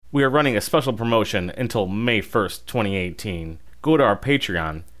We are running a special promotion until May 1st, 2018. Go to our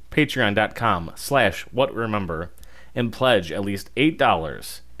Patreon, patreon.com/whatremember, and pledge at least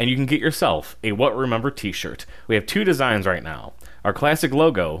 $8, and you can get yourself a What Remember t-shirt. We have 2 designs right now, our classic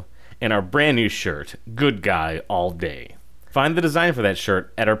logo and our brand new shirt, Good Guy All Day. Find the design for that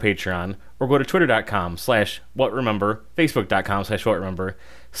shirt at our Patreon, or go to twitter.com/whatremember, facebook.com/whatremember,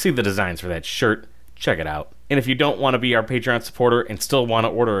 see the designs for that shirt, check it out. And if you don't want to be our Patreon supporter and still want to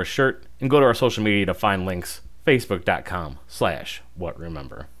order a shirt, and go to our social media to find links,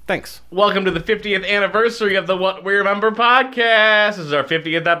 facebook.com/whatremember. Thanks. Welcome to the 50th anniversary of the What We Remember podcast. This is our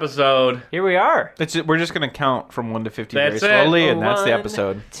 50th episode. Here we are. We're just going to count from 1 to 50 That's very slowly, it. and that's the 1,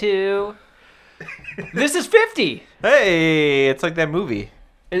 episode. 2. This is 50. Hey, it's like that movie.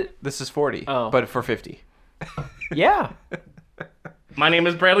 This is 40, Oh. but for 50. Yeah. My name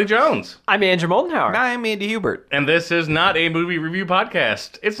is Bradley Jones. I'm Andrew Moldenhauer. I'm Andy Hubert. And this is not a movie review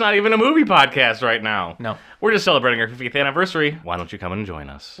podcast. It's not even a movie podcast right now. No. We're just celebrating our 50th anniversary. Why don't you come and join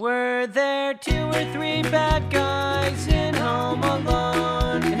us? Were there 2 or 3 bad guys in Home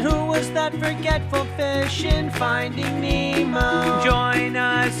Alone? And who was that forgetful fish in Finding Nemo? Join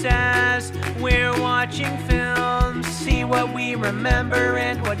us as we're watching films. See what we remember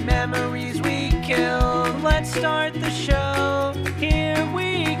and what memories we kill. Let's start the show. Here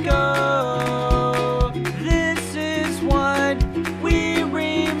we go. This is what we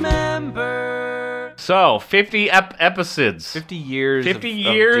remember. So, 50 episodes. 50 years, 50 of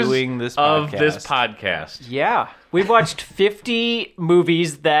years doing this of podcast. this podcast. Yeah. We've watched 50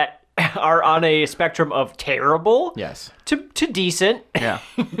 movies that are on a spectrum of terrible Yes. to decent. Yeah.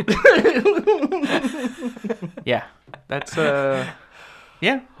 Yeah. That's, yeah.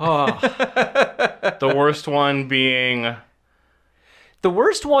 The worst one being... The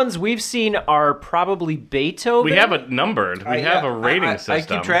worst ones we've seen are probably Beethoven. We have it numbered. We have a rating system. I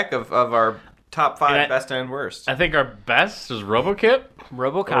keep track of our top 5 And best and worst. I think our best is RoboKit.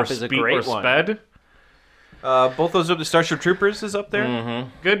 RoboCop is a Speed great or one. Sped. Both those are the Starship Troopers is up there. Mm-hmm.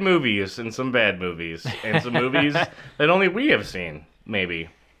 Good movies and some bad movies. And some movies that only we have seen, maybe.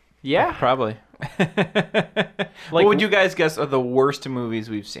 Yeah. Probably. What would you guys guess are the worst movies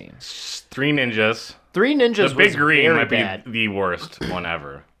we've seen? 3 Ninjas. 3 Ninjas The Big was Green very might bad. be the worst one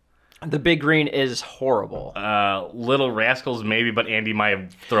ever. The Big Green is horrible. Little Rascals, maybe, but Andy might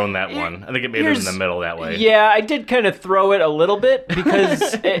have thrown that one. I think it made it in the middle that way. Yeah, I did kind of throw it a little bit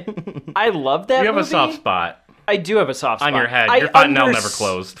because I love that You have movie. a soft spot I do have a soft spot. on your head. I Your fontanelle never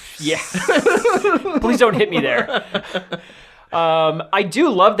closed. Yeah. Please don't hit me there. I do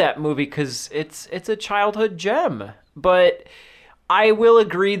love that movie because it's a childhood gem, but I will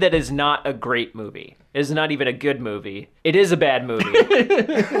agree that is not a great movie. It is not even a good movie. It is a bad movie.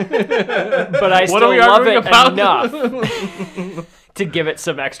 But I still love it enough to give it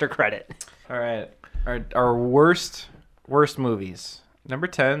some extra credit. All right. Our worst movies. Number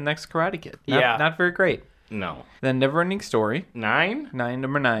 10, Next Karate Kid. Not very great. No. Then Neverending Story. 9?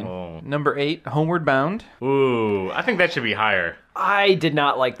 Number 9. Oh. Number 8, Homeward Bound. Ooh, I think that should be higher. I did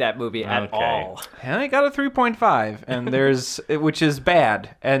not like that movie at all. And I got a 3.5, and which is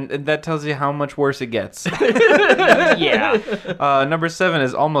bad, and that tells you how much worse it gets. Yeah. Number 7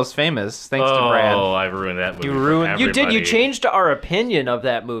 is Almost Famous, thanks to Brad. Oh, I ruined that movie. You for ruined- You did. You everybody. changed our opinion of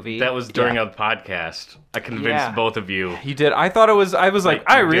that movie. That was during a podcast. I convinced both of you. You did. I was like,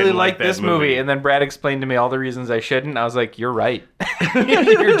 I you really didn't like like that this movie, movie. and then Brad explained to me all the reasons I shouldn't. I was like, you're right.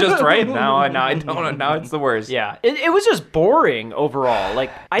 You're just right. Now I don't. Now it's the worst. Yeah, it was just boring overall.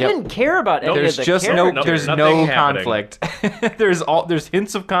 Like I didn't care about any There's of the just characters. there's nothing no happening. conflict. there's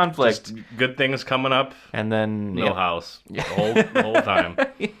hints of conflict, Just good things coming up. and then Millhouse. The whole time.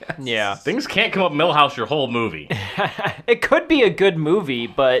 Yeah, Things can't come up Millhouse your whole movie. it could be a good movie,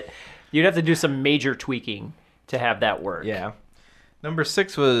 but you'd have to do some major tweaking to have that work. Yeah. Number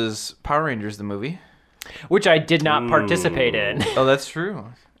 6 was Power Rangers the movie. Which I did not participate in. Oh, that's true.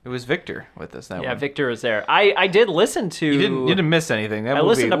 It was Victor with us that Yeah, one. Victor was there. I did listen to. You didn't miss anything. That I movie,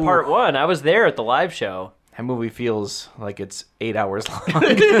 listened to part 1. I was there at the live show. That movie feels like it's 8 hours long,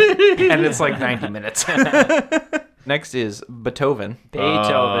 and it's like 90 minutes. Next is Beethoven.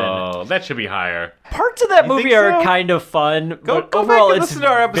 Oh, that should be higher. Parts of that movie think are so? kind of fun, Go but back overall and it's listen to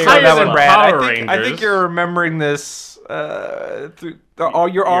our episode very on that one, than Brad. Power I Rangers. think you're remembering this.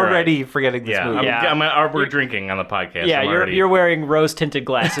 You're already forgetting this Yeah, movie. we're drinking on the podcast. Yeah, I'm you're already- you're wearing rose tinted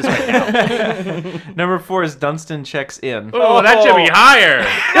glasses right now. Number 4 is Dunstan Checks In. Oh, that should be higher.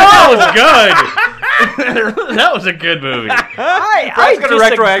 That was good. That was a good movie. I Brad's gonna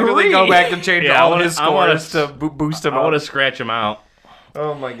disagree. retroactively go back and change Yeah, all I wanna- his I wanna- scores to boost him I want to up. scratch him out.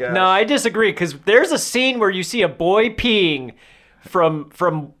 Oh my god. No, I disagree because there's a scene where you see a boy peeing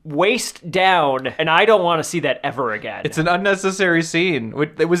from waist down, and I don't want to see that ever again. It's an unnecessary scene.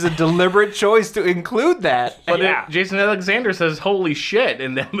 It was a deliberate choice to include that. But Yeah. Jason Alexander says "holy shit"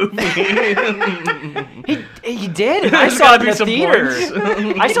 in that movie. He did, and I There's saw it gotta in be the some theater.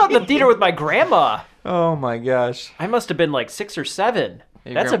 points. I saw it in the theater with my grandma. Oh my gosh. I must have been like 6 or 7.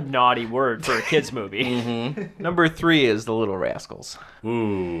 That's a naughty word for a kids movie. Number 3 is The Little Rascals.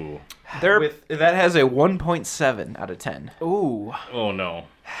 Ooh. That has a 1.7 out of 10. Ooh. Oh no.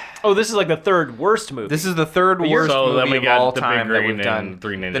 Oh, this is like the third worst movie. This is the third you're- worst So then movie we of got all The Big time that Green we've done. and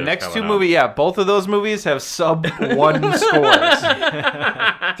Three Ninjas The next two coming movies, both of those movies have sub 1 scores.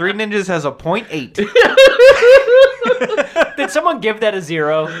 Three Ninjas has a 0.8. Did someone give that a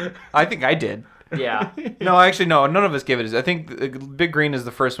 0? I think I did. Yeah. No, actually, no. None of us gave it. I think Big Green is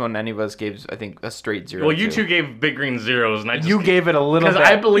the first one any of us gave. I think a straight 0. Well, you two gave Big Green zeros, and I just You gave it a little because bit.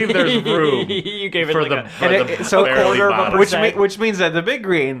 I believe there's room You gave it for like the, a... for And the so barely quarter of a bottom. percent. which means that the Big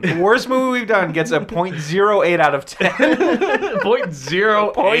Green, the worst movie we've done, gets a 0.08 out of 10.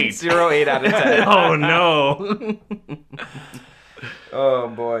 0.08. 0.08 out of 10. Oh no. Oh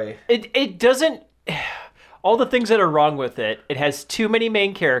boy. It doesn't... All the things that are wrong with it, it has too many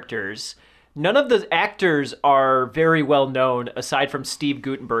main characters. None of the actors are very well known, aside from Steve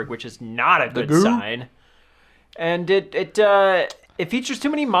Guttenberg, which is not a good sign. And it features too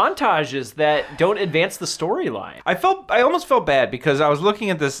many montages that don't advance the storyline. I almost felt bad because I was looking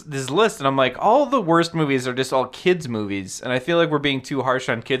at this list and I'm like, all the worst movies are just all kids movies, and I feel like we're being too harsh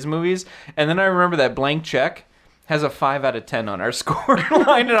on kids movies. And then I remember that Blank Check has a 5 out of 10 on our score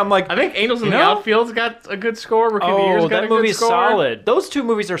line, and I'm like, I think Angels in the No. Outfield's got a good score. Rookie of the Year's Oh, got a that good movie's score. solid. Those two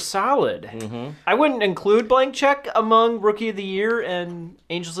movies are solid. Mm-hmm. I wouldn't include Blank Check among Rookie of the Year and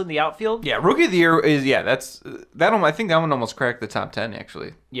Angels in the Outfield. yeah, Rookie of the Year is that's that one. I think that one almost cracked the top 10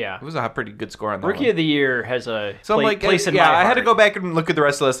 actually. Yeah. It was a pretty good score on that Rookie one. of the Year has a So I'm like, place in yeah, my I had to heart. go back and look at the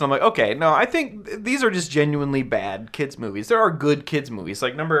rest of the list, and I'm like, okay, no, I think these are just genuinely bad kids movies. There are good kids movies,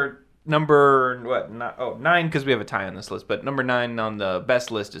 like number what? 9 because we have a tie on this list, but number 9 on the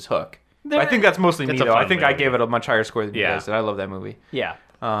best list is Hook. I think that's mostly me It's a though. I fun think I movie. gave it a much higher score than you Yeah. guys did. I love that movie. Yeah,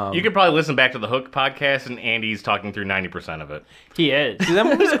 You could probably listen back to the Hook podcast, and Andy's talking through 90% of it. he is. Dude, that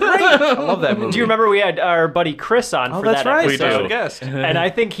movie's great. I love that movie. Do you remember we had our buddy Chris on Oh, for that's that right. We episode? do. Special guest. And I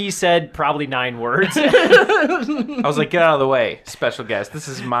think he said probably 9 words. I was like, get out of the way, special guest. This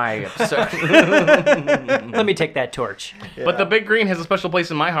is my episode. Let me take that torch. But The Big Green has a special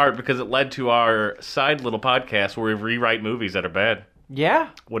place in my heart because it led to our side little podcast where we rewrite movies that are bad. Yeah,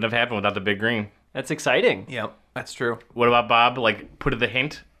 Wouldn't have happened without The Big Green. that's exciting. Yep, that's true. What about Bob? Like, put the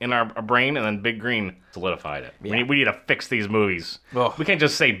hint in our brain, and then Big Green solidified it. Yeah. We need to fix these movies. Ugh. We can't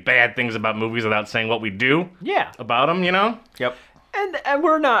just say bad things about movies without saying what we do Yeah, about them, you know? Yep. and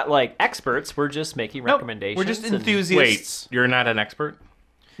we're not like experts. We're just making recommendations. We're just and- enthusiasts. Wait, you're not an expert?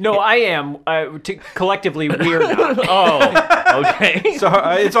 No, I am. Collectively, we're not. Oh, okay. So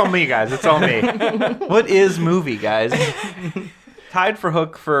it's all me, guys. It's all me. What is movie, guys? Tied for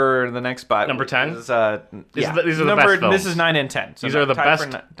Hook for the next spot. Number 10? Is, These are the best films. This is 9 and 10. So These are the tied for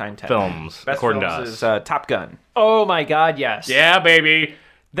best 9, 10. films, Best according to films us. is Top Gun. Oh my God, yes. Yeah, baby.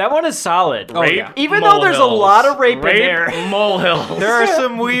 That one is solid. Rape yeah. Even though there's a molehills. lot of rape in Rape there. molehills. There are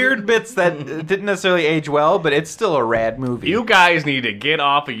some weird bits that didn't necessarily age well, but it's still a rad movie. You guys need to get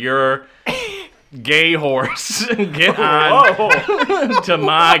off of your gay horse and get on to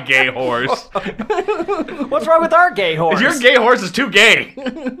my gay horse. What's wrong with our gay horse? Your gay horse is too gay.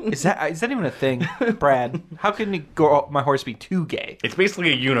 Is that even a thing, Brad? How can my horse be too gay? It's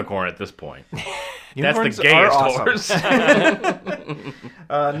basically a unicorn at this point. That's Unicorns the are gayest awesome. horse.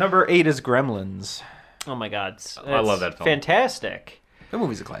 Number 8 is Gremlins. Oh my God. I love that film. Fantastic. That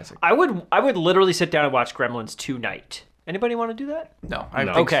movie's a classic. I would literally sit down and watch Gremlins tonight. Anybody want to do that? No, I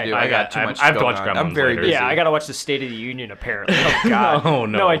No. have things to Okay. do. I I got got- too much. I have to going watch on. I'm Gremlins very later. busy. Yeah, I got to watch the State of the Union, apparently. Oh God. Oh,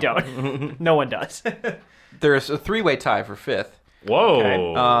 no. No, I don't. No one does. There's a 3-way tie for 5th.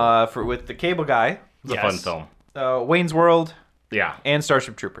 Whoa. With the Cable Guy, it's a fun film. Wayne's World, Yeah. and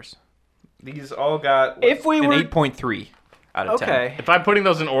Starship Troopers. These all got If we an were- 8.3 out of 10. Okay. If I'm putting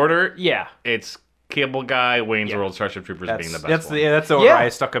those in order, Yeah. it's Cable Guy, Wayne's World, Starship Troopers being the best That's one. that's the order Yeah, I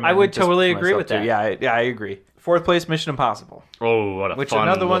stuck them in. I would just totally for agree myself, with too. that. Yeah, I agree. 4th place, Mission Impossible. Oh, what a Which fun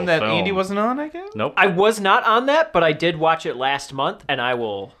another one that little film. Andy wasn't on, I guess? Nope. I was not on that, but I did watch it last month, and I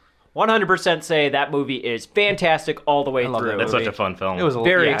will 100% say that movie is fantastic all the way love that through. That's movie. such a fun film. It was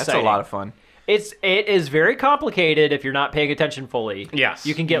Very It's exciting. a lot of fun. It is very complicated if you're not paying attention fully. Yes.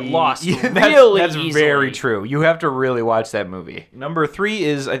 You can get lost Yeah, really that's easily. very true. You have to really watch that movie. Number 3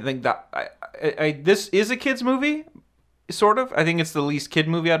 is, I think, that this is a kids movie, sort of. I think it's the least kid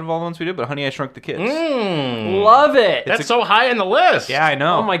movie out of all the ones we did, but Honey, I Shrunk the Kids. Love it. That's so high on the list. Yeah, I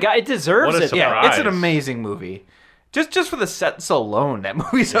know. Oh my god, it deserves What a it. surprise. Yeah, it's an amazing movie. Just for the sets alone, that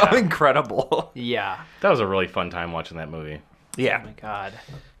movie's so incredible. Yeah. That was a really fun time watching that movie. Yeah. Oh my god.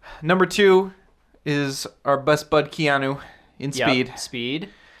 Number 2 is our best bud Keanu in Yep. Speed, Speed.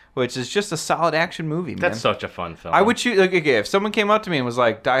 which is just a solid action movie, man. That's such a fun film. I would choose, like, okay, if someone came up to me and was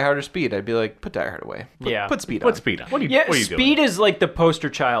like, Die Hard or Speed, I'd be like, put Die Hard away. Put Speed on. Put Speed on. What are you, Yeah, what are you Speed doing? is like the poster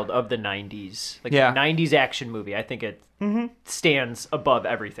child of the 90s. Like Yeah. the 90s action movie. I think it stands above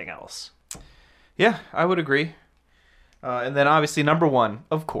everything else. Yeah, I would agree. And then obviously number 1,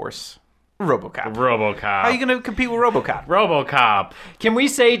 of course, RoboCop. RoboCop. How are you going to compete with RoboCop? RoboCop. Can we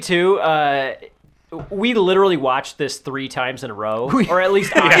say too, we literally watched this 3 times in a row, or at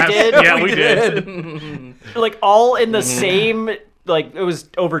least I did. Yeah, we did. Like all in the same, like it was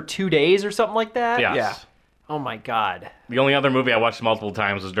over 2 days or something like that. Yes. Yeah. Oh my god. The only other movie I watched multiple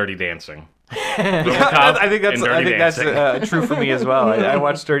times was Dirty Dancing. I think that's Dancing. true for me as well. I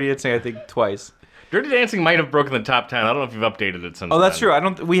watched Dirty Dancing, I think, twice. Dirty Dancing might have broken the top 10. I don't know if you've updated it since Oh, that's then. true. I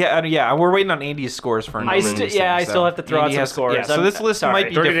don't. We had. Yeah, we're waiting on Andy's scores for. I still have to throw out Andy some has- scores. Yeah, so I'm this list sorry. might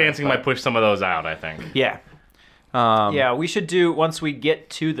be Dirty different, Dancing but- might push some of those out, I think. Yeah. Yeah, we should do once we get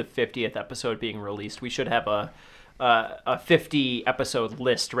to the 50th episode being released. We should have a 50 episode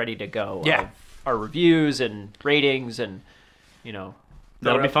list ready to go. Yeah. Of our reviews and ratings and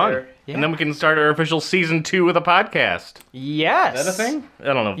That'll be fun. Yeah. And then we can start our official season 2 with a podcast. Yes. Is that a thing? I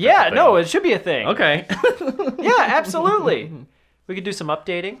don't know. If Yeah, that's a thing. no, it should be a thing. Okay. Yeah, absolutely. We could do some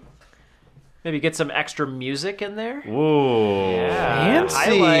updating. Maybe get some extra music in there. Ooh. Fancy.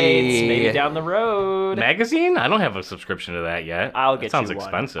 Highlights, maybe down the road. Magazine? I don't have a subscription to that yet. I'll That get sounds you one.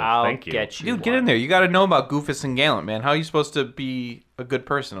 expensive. I'll Thank you. get you Dude, get one. in there. You got to know about Goofus and Gallant, man. How are you supposed to be a good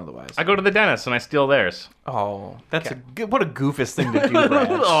person otherwise? I go to the dentist and I steal theirs. Oh, that's a good. What a Goofus thing to do, Brad.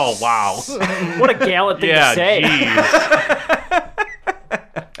 Oh, wow. What a gallant thing Yeah, to say. jeez.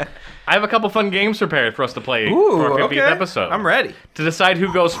 I have a couple fun games prepared for us to play for our 50th okay. episode. I'm ready. To decide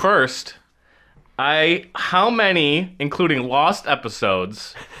who goes first, how many, including lost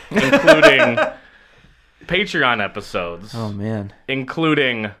episodes, including Patreon episodes, Oh man.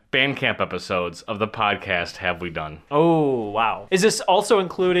 including Bandcamp episodes of the podcast have we done? Oh, wow. Is this also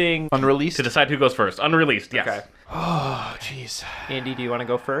including... Unreleased. To decide who goes first. Unreleased, yes. Okay. Oh jeez. Andy, do you want to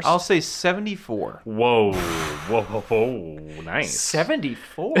go first? I'll say 74. Whoa. Whoa, whoa, whoa. Nice.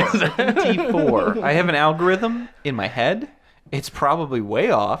 74. 74. I have an algorithm in my head. It's probably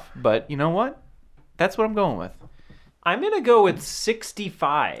way off, but you know what? That's what I'm going with. I'm going to go with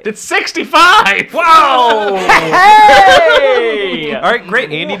 65. It's 65! Whoa! Hey! All right,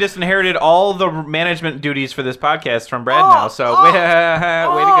 great. Andy just inherited all the management duties for this podcast from Brad now, so way to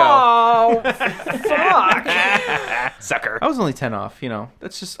go. Oh, fuck. Sucker. I was only 10 off,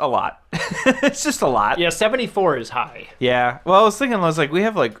 That's just a lot. It's just a lot. Yeah, 74 is high. Yeah. Well, I was like, we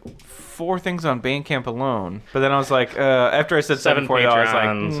have like 4 things on Bandcamp alone. But then I was like, after I said 7 74, I was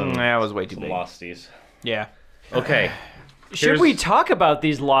Patreons like, and that was way too big. Losties. Yeah. Okay. Should we talk about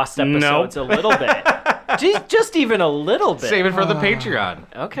these lost episodes a little bit? Just even a little bit. Save it for the Patreon.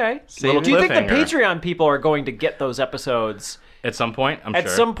 Okay. Little Do you think the cliffhanger. Patreon people are going to get those episodes At some point, I'm at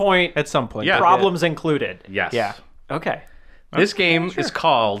sure. some point, At some point. Yeah. problems included? Yes. Yeah. Okay. This game is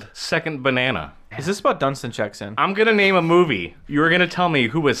called Second Banana. Is this about Dunstan checks in? I'm gonna name a movie. You are gonna tell me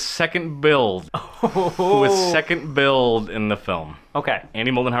who was second billed. Who was second billed in the film. Okay.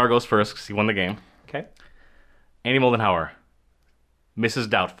 Andy Moldenhauer goes first because he won the game. Okay. Andy Moldenhauer. Mrs.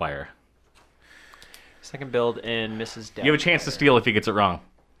 Doubtfire. Second build in Mrs. Doubtfire. You have a chance to steal if he gets it wrong.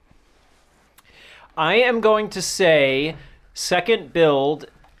 I am going to say second build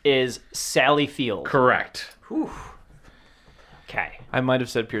is Sally Field. Correct. Okay. I might have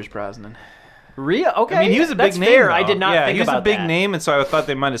said Pierce Brosnan. Okay. I mean, he was a big That's name. fair. though. I did not yeah, think he was about a big that. name, and so I thought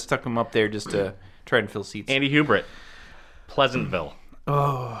they might have stuck him up there just to try and fill seats. Andy Hubert. Pleasantville.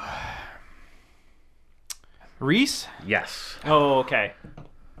 Reese? Yes. Oh, okay.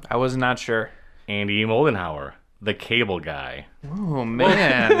 I was not sure. Andy Moldenhauer. The Cable Guy. Oh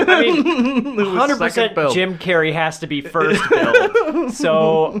man. I mean, Who was second 100% billed. Jim Carrey has to be first build.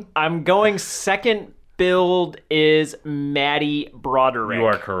 So I'm going second build is Maddie Broderick. You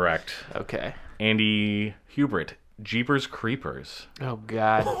are correct. Okay. Andy Hubert. Jeepers Creepers. Oh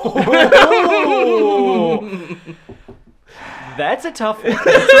god. That's a tough one.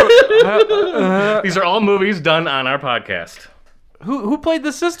 These are all movies done on our podcast. Who played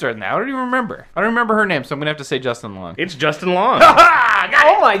the sister in that? I don't even remember. I don't remember her name, so I'm gonna have to say Justin Long. It's Justin Long.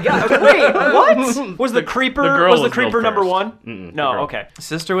 Oh my god! Wait, what? Was the creeper? The girl was the was billed creeper number first. one? The No. girl. Okay.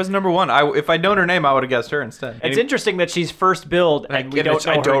 Sister was number one. If I'd known her name, I would have guessed her instead. It's interesting that she's first billed and we get don't it.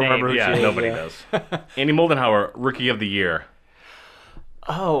 know I her don't name. remember who Yeah, she is, nobody yeah. does. Andy Moldenhauer, Rookie of the Year.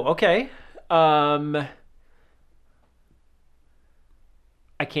 Oh, okay.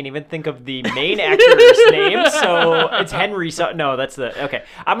 I can't even think of the main actor's name, so it's Henry. No, that's the okay.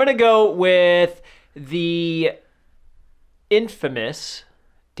 I'm gonna go with the infamous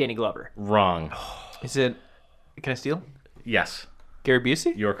Danny Glover. Wrong. Is it? Can I steal? Yes, Gary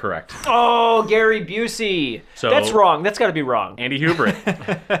Busey? you're correct. Oh, Gary Busey. So- That's wrong. That's got to be wrong. Andy Hubert.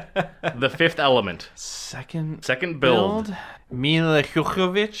 The Fifth Element. Second Build. Mila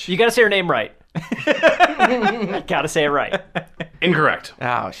Jovovich. You got to say her name right. Got to say it right. Incorrect.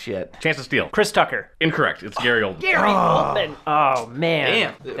 Oh shit. Chance to steal. Chris Tucker. Incorrect. It's Gary Oldman. Gary Oldman. Oh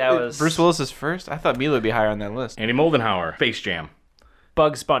man, that was Bruce Willis is first. I thought Mila would be higher on that list. Andy Moldenhauer. Space Jam.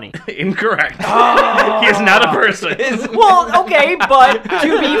 Bugs Bunny. Incorrect. He is not a person. Well, okay, but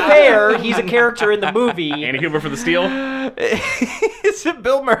to be fair, he's a character in the movie. Andy Hubert for the steal. Is it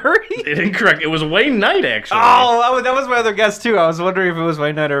Bill Murray? Incorrect. It was Wayne Knight, actually. Oh, that was my other guess too. I was wondering if it was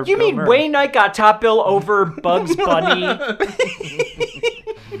Wayne Knight or You Bill mean Murray. Wayne Knight got top bill over Bugs Bunny?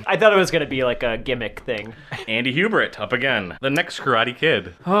 I thought it was going to be like a gimmick thing. Andy Hubert up again. The next Karate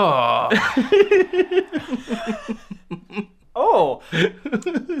Kid. Oh, Oh,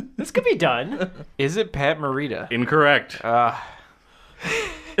 this could be done. is it Pat Morita? Incorrect.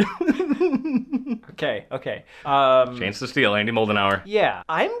 Okay. Chance to steal. Andy Moldenhauer. Yeah,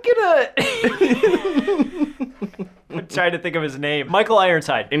 I'm gonna. I'm trying to think of his name. Michael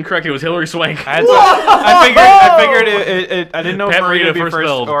Ironside. Incorrect. It was Hilary Swank. I figured it. I didn't know Pat if Morita Morita would be first first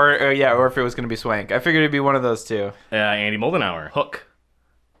build. or if it was going to be Swank. I figured it'd be one of those two. Andy Moldenhauer. Hook.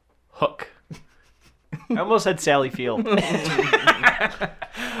 I almost said Sally Field.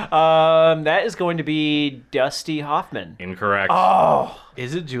 That is going to be Dusty Hoffman. Incorrect.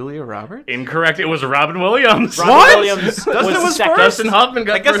 Is it Julia Roberts? Incorrect. It was Robin Williams. Robin Williams Dustin was second. first? Dustin Hoffman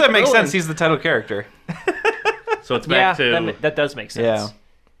got I guess first that makes villain. sense. He's the title character. So it's Yeah, back to that does make sense.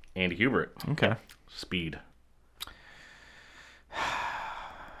 Yeah. Andy Hubert. Okay. Speed.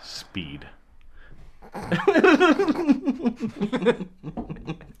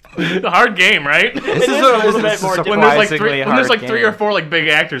 A hard game, right? This is a little bit more when there's like surprisingly three or hard four like big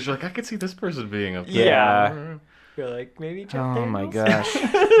actors, you're like, I could see this person being up there. Yeah. You're like, maybe Jeff Oh my Daniels?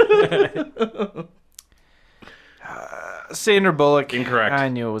 gosh. Sandra Bullock. Incorrect. I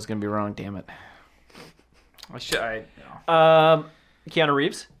knew it was going to be wrong. Damn it. Keanu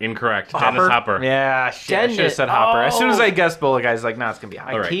Reeves? Incorrect. Dennis Hopper. Yeah, shit. I should have Dennis. said Hopper. As soon as Oh. I guessed Bullock, I was like, nah, it's going to be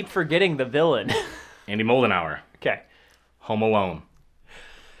high. All right. Keep forgetting the villain. Andy Moldenhauer. Okay. Home Alone.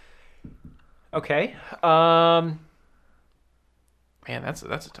 Okay. Man, that's a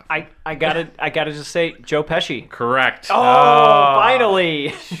tough one. I gotta just say Joe Pesci. Correct. Oh,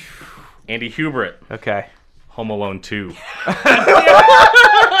 finally. Andy Hubert. Okay. Home Alone 2.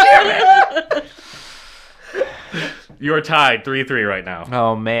 You are tied 3-3 right now.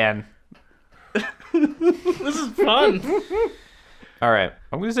 Oh, man. This is fun. All right.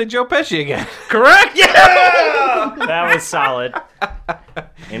 I'm going to say Joe Pesci again. Correct. Yeah. That was solid.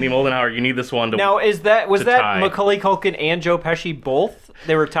 Andy Moldenhauer, you need this one to. Now, was To that tie. Macaulay Culkin and Joe Pesci both?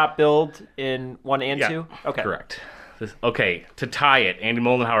 They were top billed in 1 and Yeah. 2? Okay. Correct. Okay, to tie it, Andy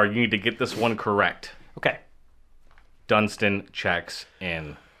Moldenhauer, you need to get this one correct. Okay. Dunstan checks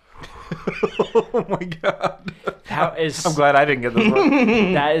in. Oh, my God. That is, I'm glad I didn't get this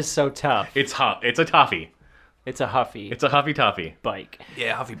one. that is so tough. It's It's a toffee. It's a Huffy It's a Huffy Toffee. bike.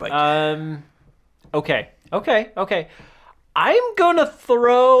 Yeah, Huffy Bike. Okay. I'm gonna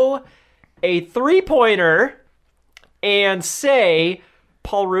throw a 3-pointer and say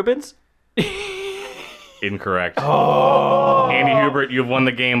Paul Rubens. Incorrect. Oh. Andy Hubert, you've won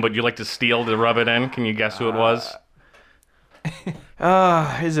the game, but you like to steal to rub it in. Can you guess who it was?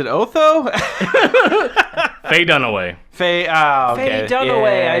 Is it Otho? Faye Dunaway. Faye. Oh, okay. Faye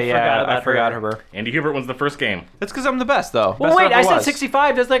Dunaway, I forgot about I forgot her. her. Andy Hubert wins the first game. That's because I'm the best, though. Well, Best wait, ever I said was.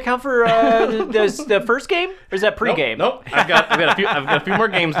 65. Does that count for the first game, or is that pregame? Nope. I've got a few more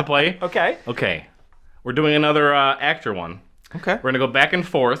games to play. Okay. Okay. We're doing another actor one. Okay. We're gonna go back and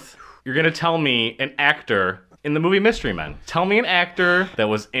forth. You're gonna tell me an actor in the movie Mystery Men. Tell me an actor that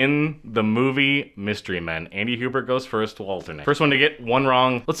was in the movie Mystery Men. Andy Hubert goes first. We'll alternate. First one to get one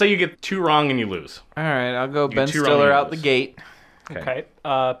wrong. Let's say you get 2 wrong and you lose. All right, I'll go Ben two Stiller wrong out the moves. gate. Okay.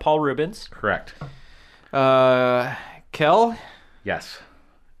 Paul Rubens. Correct. Kel? Yes.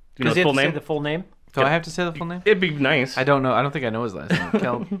 Do you know Does his he full have to say name? the full name? Do I have to say the full name? It'd be nice. I don't know. I don't think I know his last name.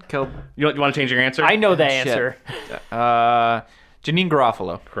 You want to change your answer? I know that Shit. answer. Janine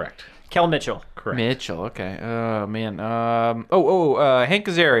Garofalo. Correct. Kel Mitchell. Correct. Mitchell. Okay. Oh man. Hank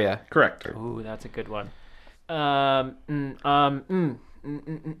Azaria. Correct. Ooh, that's a good one.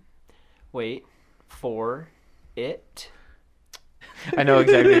 Wait. For it. I know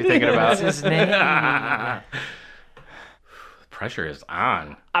exactly what you're thinking about. What's his name? Pressure is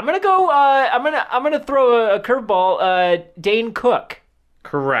on. I'm gonna go. I'm gonna throw a curveball. Dane Cook.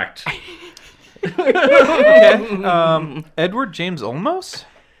 Correct. Okay. Edward James Olmos.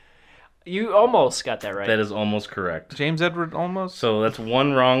 You almost got that right. That is almost correct. James Edward Olmos. So that's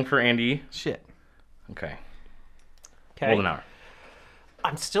one wrong for Andy. Shit. Okay. Okay. Hold an hour.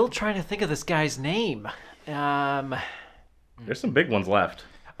 I'm still trying to think of this guy's name. There's some big ones left.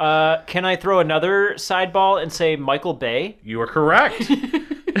 Can I throw another sideball and say Michael Bay? You are correct.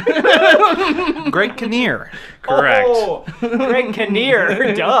 Greg Kinnear. Correct. Oh, Greg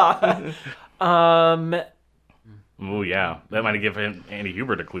Kinnear. Duh. Oh yeah, that might have given Andy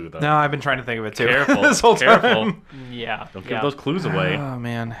Hubert a clue though. No, I've been trying to think of it too. Careful. This whole time. Careful. Yeah. Don't give those clues away. Oh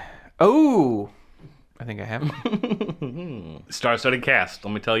man. Oh. I think I have one. Star-studded cast.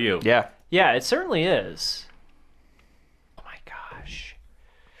 Let me tell you. Yeah. Yeah, it certainly is. Oh my gosh.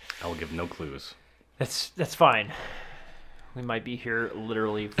 I will give no clues. That's fine. We might be here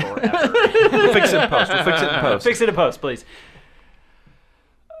literally forever. We'll fix it in post. We'll fix it in post. Fix it in post, please.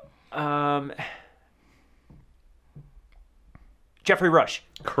 Jeffrey Rush.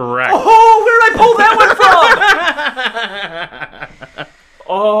 Correct. Oh, where did I pull that one from?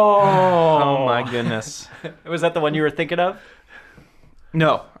 Oh my goodness. Was that the one you were thinking of?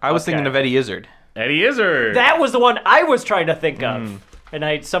 No, I was thinking of Eddie Izzard. Eddie Izzard. That was the one I was trying to think of. And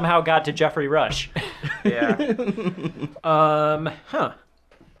I somehow got to Jeffrey Rush. Yeah. Huh.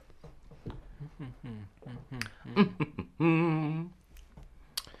 Who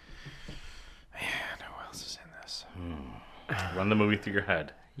else is in this? Run the movie through your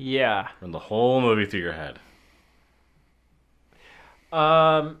head. Yeah. Run the whole movie through your head.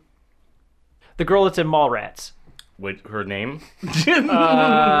 The girl that's in Mallrats. Wait, her name?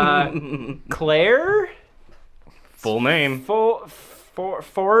 Claire? Full name. You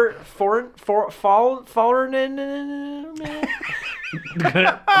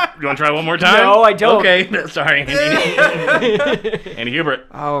want to try one more time? No, I don't. Okay. Sorry, Andy. Andy Hubert.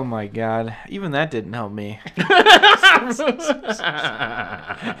 Oh my god. Even that didn't help me.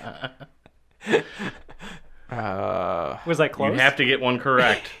 Was I close? You have to get one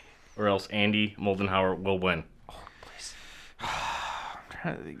correct, or else Andy Moldenhauer will win.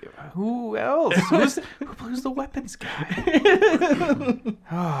 Trying to think of who else? Who's the weapons guy?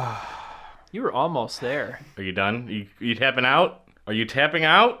 You were almost there. Are you done? You tapping out? Are you tapping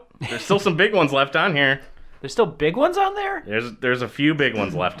out? There's still some big ones left on here. There's still big ones on there? There's a few big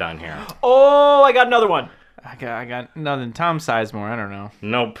ones left on here. Oh, I got another one. I got nothing. Tom Sizemore. I don't know.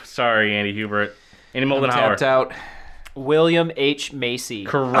 Nope. Sorry, Andy Hubert. Andy I'm Moldenhauer. tapped out. William H. Macy.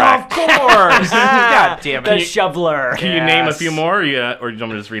 Correct. Of course. God damn The it. shoveler. Can you name a few more, or do you want me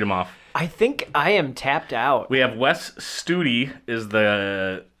to just read them off? I think I am tapped out. We have Wes Studi is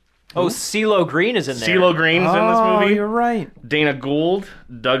the Oh, CeeLo Green is in there. CeeLo Green's in this movie. You're right. Dana Gould,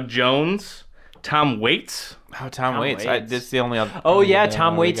 Doug Jones, Tom Waits, Oh, Tom Waits. Waits. This is the only other. Oh, yeah,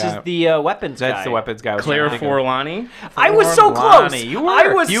 Tom Waits is the weapons guy. That's the weapons guy. Claire Forlani, I was so close. Forlani. You were. I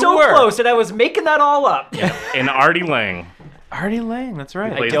was You so were. close, and I was making that all up. and Artie Lang Artie Lang. That's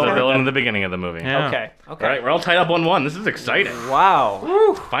right. plays don't the know. villain in the beginning of the movie. Yeah. Okay. All right, we're all tied up 1-1. This is exciting.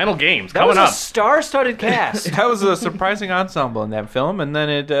 Wow. Final games That coming was a up. star-studded cast. That was a surprising ensemble in that film, and then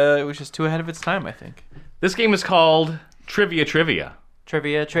it was just too ahead of its time, I think. This game is called Trivia. Trivia. Ooh.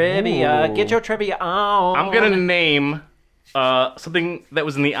 Get your trivia on. I'm gonna name something that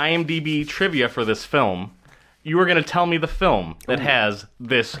was in the IMDb trivia for this film. You are gonna tell me the film that has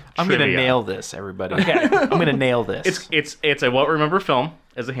this I'm trivia. gonna nail this, everybody. Okay. I'm gonna nail this. It's a what remember film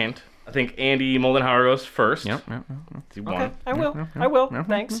as a hint. I think Andy Moldenhauer goes first. Yep. He won. I will.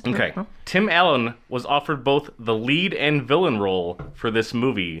 Thanks. Okay. Tim Allen was offered both the lead and villain role for this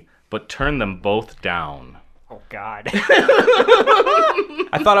movie, but turned them both down. Oh, God.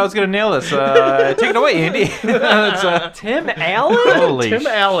 I thought I was gonna nail this. Take it away, Andy. Tim Allen? Holy Tim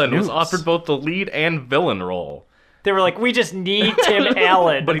Allen was snoops. offered both the lead and villain role, They were like, we just need Tim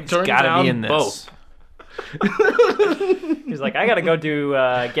Allen. but he turned Gotta down be in this. both. He's like, I gotta go do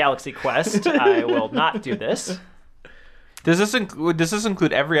Galaxy Quest. I will not do this. Does this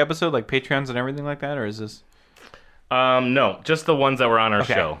include every episode, like Patreons and everything like that, or is this No, just the ones that were on our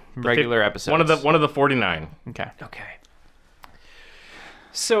Okay. show. The Regular episodes. One of the 49. okay? Okay.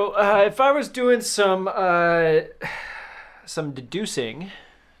 So, if I was doing some deducing,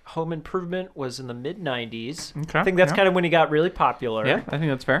 Home Improvement was in the mid-90s. Okay, I think that's yeah. kind of when he got really popular. Yeah, I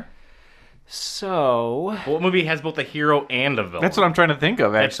think that's fair. So, What movie has both a hero and a villain? That's what I'm trying to think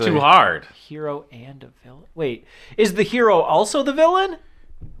of, That's actually. too hard. hero and a villain. Wait, is the hero also the villain?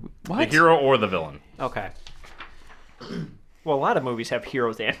 What? The hero or the villain. Okay. Well, a lot of movies have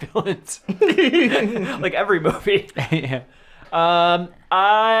heroes and villains. Like every movie. Yeah.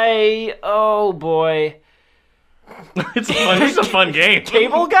 Oh boy. It's a fun game.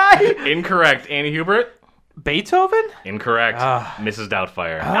 Cable Guy? Incorrect. Annie Hubert? Beethoven? Incorrect. Mrs.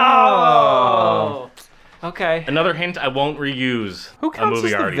 Doubtfire. Oh. Okay. Another hint, I won't reuse Who a counts movie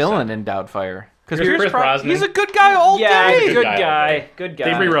as I the already villain said. in Doubtfire? Because Chris Brosnan. he's a good guy all Yeah, day. good guy, guy. okay. Good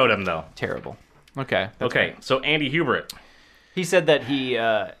guy. They rewrote him, though. Terrible. Okay. Okay, so Andy Hubert. He said that he.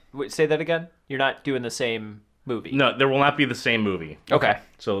 Say that again. You're not doing the same movie. No, there will not be the same movie. Okay.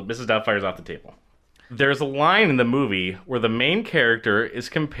 So Mrs. Doubtfire's off the table. There's a line in the movie where the main character is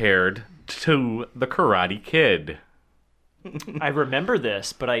compared to the Karate Kid. I remember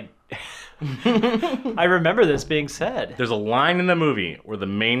this, but I remember this being said. There's a line in the movie where the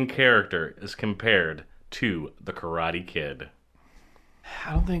main character is compared to the Karate Kid.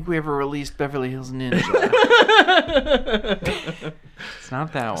 I don't think we ever released Beverly Hills Ninja. It's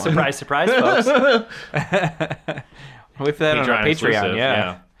not that one. Surprise, surprise, folks. With that on our Patreon exclusive, Patreon,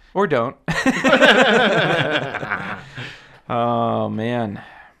 yeah. Or don't. Oh, man.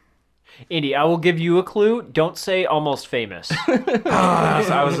 Andy, I will give you a clue. Don't say almost famous.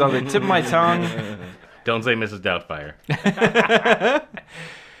 I was on the tip of my tongue. Don't say Mrs. Doubtfire.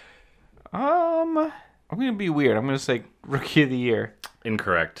 I'm going to be weird. I'm going to say Rookie of the Year.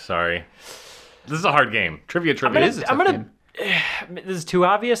 Incorrect. Sorry. This is a hard game. Trivia. This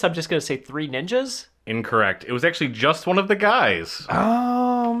Incorrect. It was actually just one of the guys.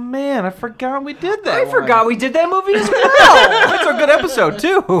 Oh, man. I forgot we did that I one. forgot we did that movie as well. That's a good episode,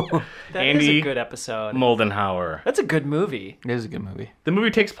 too. That is Andy a good episode. Moldenhauer. That's a good movie. It is a good movie. The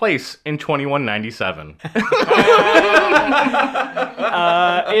movie takes place in 2197.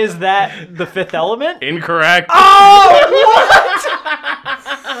 Is that The Fifth Element? Incorrect.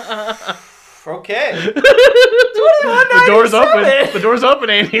 Okay. The door's open. The door's open,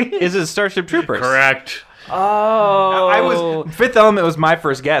 Andy. Is it Starship Troopers? Correct. Oh. Fifth Element was my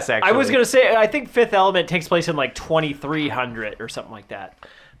first guess, actually. I was going to say, I think Fifth Element takes place in like 2300 or something like that.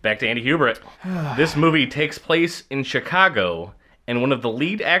 Back to Andy Hubert. This movie takes place in Chicago, and one of the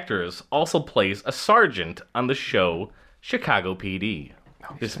lead actors also plays a sergeant on the show Chicago PD.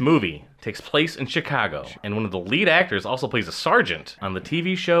 This movie takes place in Chicago, and one of the lead actors also plays a sergeant on the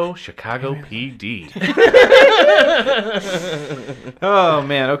TV show Chicago PD. Oh,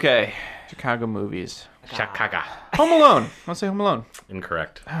 man. Okay. Chicago movies. Chicago. Home Alone. I'll say Home Alone.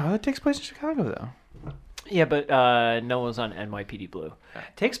 Incorrect. Oh, that takes place in Chicago, though. Yeah, but no one's on NYPD Blue.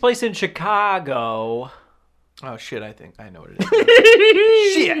 Takes place in Chicago. Oh, shit. I think I know what it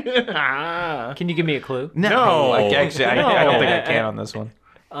is. Shit. Can you give me a clue? No. I don't think I can on this one.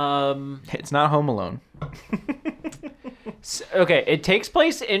 Um, It's not Home Alone. okay, it takes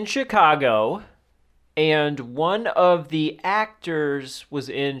place in Chicago, and one of the actors was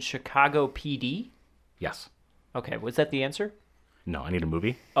in Chicago PD. Yes. Okay, was that the answer? No, I need a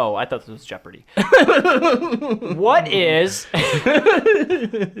movie. Oh, I thought this was Jeopardy. What is...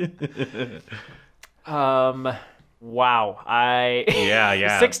 Wow,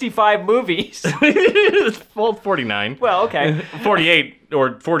 Yeah. 65 movies. Well, 49. Well, okay. 48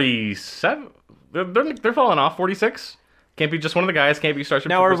 or 47. They're falling off. 46. Can't be just one of the guys. Can't be Starship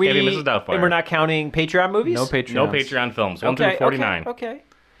Now Troopers. are we... Can't be Mrs. Doubtfire. And we're not counting Patreon movies? No Patreon. No Patreon films. 1 through 49. Okay.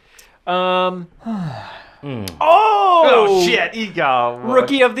 Oh, shit.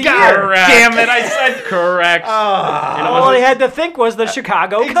 Rookie of the Year. Correct. Damn it. I said correct. And all I had to think was the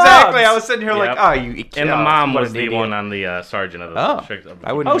Chicago exactly. Cubs. I was sitting here like, Yep. oh, you. And the mom what was an the idiot. one on the sergeant of the. Oh,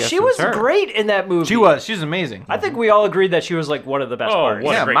 I wouldn't. Oh, guess she it was her. great in that movie. She was. She's amazing. I think we all agreed that she was like one of the best parts.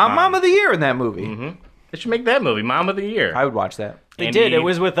 what a Yeah, great mom of the year in that movie. Mm-hmm. They should make that movie, Mom of the Year. I would watch that. They Andy- did. It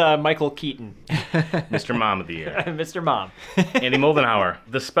was with Michael Keaton, Mr. Mom of the Year. Mr. Mom. Andy Moldenhauer.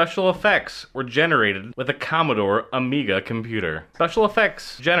 The special effects were generated with a Commodore Amiga computer. Special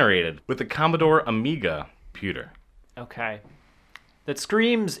effects generated with a Commodore Amiga computer. Okay. That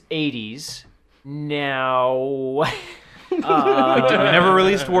screams 80s. Now... We never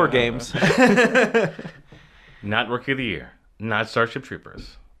released War Games. Not Rookie of the Year. Not Starship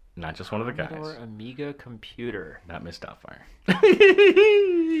Troopers. Not just one of the guys. Commodore Amiga computer. Not Miss Doubtfire.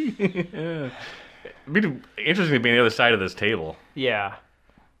 It'd be interesting to be on the other side of this table. Yeah.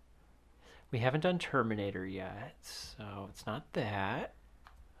 We haven't done Terminator yet, so it's not that.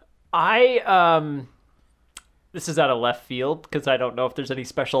 This is out of left field because I don't know if there's any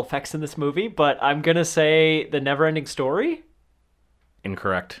special effects in this movie, but I'm gonna say The Neverending Story.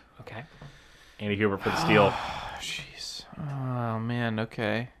 Incorrect. Okay. Andy Hubert for the steal. Jeez. Oh man.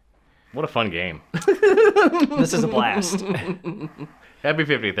 Okay. What a fun game. This is a blast. Happy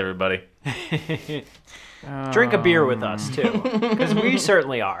 50th, everybody. Drink a beer with us too, because we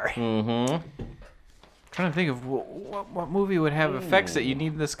certainly are. Trying to think of what movie would have effects that you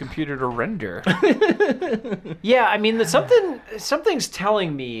need this computer to render. Yeah, I mean, something's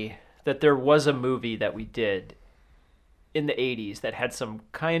telling me that there was a movie that we did in the 80s that had some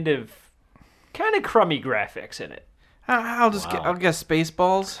kind of crummy graphics in it. I'll guess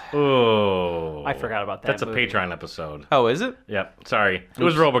Spaceballs. Oh. I forgot about that. That's movie. a Patreon episode. Oh, is it? Yep. Sorry. It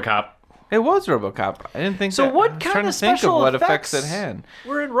was RoboCop. It was RoboCop. I didn't think So that. what I was kind trying of to think special of what effects effects it had.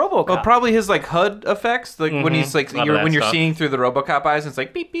 were in RoboCop? Well, probably his like HUD effects, like when he's like A lot of that when you're stuff. seeing through the RoboCop eyes, and it's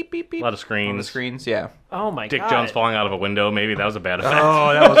like beep beep beep beep. A lot of on the screens. screens. Yeah. Oh my Dick god. Jones falling out of a window. Maybe that was a bad effect.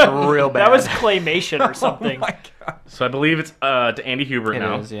 Oh, that was real bad. That was claymation or something. Oh my god. So I believe it's to Andy Hubert It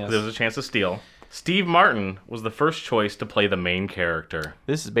now. is, yes. There's a chance to steal. Steve Martin was the first choice to play the main character.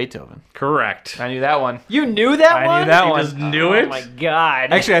 This is Beethoven. Correct. I knew that one. You knew that I one? knew that You one. just knew Oh it? my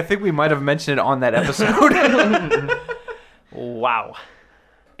god. Actually, I think we might have mentioned it on that episode. Wow.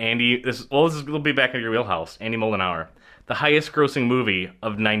 Andy, this will be back in your wheelhouse. Andy Moldenauer, the highest grossing movie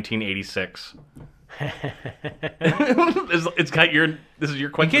of 1986. It's got your. This is your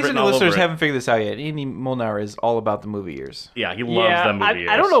In question case written any all over listeners it. haven't figured this out yet, Andy Molnauer is all about the movie years. Yeah, he loves Yeah, the movie.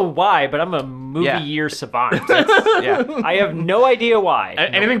 I don't know why, but I'm a movie Yeah. year savant. Yeah. I have no idea why.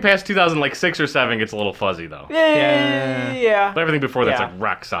 Anything past 2006 or 7 gets a little fuzzy though. Yeah. But everything before that's Yeah. like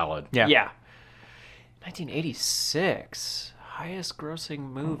rock solid. Yeah. Yeah. 1986. Highest grossing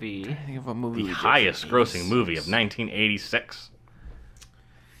movie. Think of what movie The we did highest for grossing 86. movie of 1986.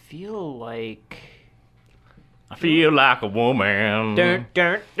 Feel like. I feel like a woman.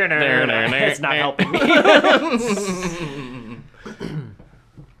 It's not helping me.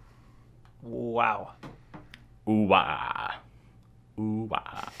 Wow. Ooh wah. Ooh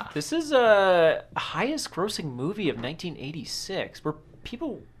wah. This is a highest grossing movie of 1986 where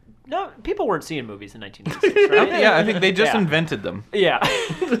people weren't seeing movies in 1986, right? Yeah, I think they just Yeah. invented them. Yeah.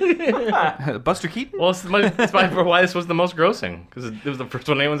 Buster Keaton? Well, it's why this was the most grossing because it was the first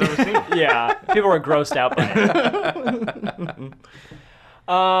one anyone's ever seen. Yeah. People were grossed out by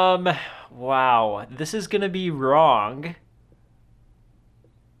it. Wow. This is going to be wrong.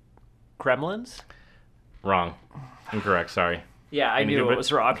 Gremlins? Wrong. Incorrect. Sorry. Yeah, I Andy knew Hubert it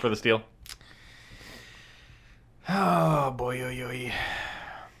was wrong. for the steal. Oh, boy, oy, oy.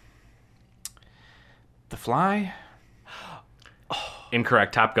 The Fly?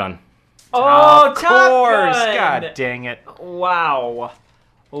 Incorrect. Top Gun. Oh, Of Top course. Gun! God dang it. Wow.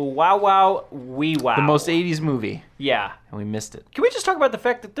 Wow, wee wow. The most 80s movie, Yeah. and we missed it. Can we just talk about the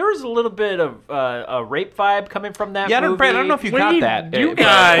fact that there was a little bit of a rape vibe coming from that Yeah, movie? Brad, I don't know if you caught that. You It-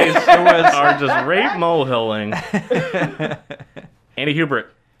 guys are just rape molehilling. Andy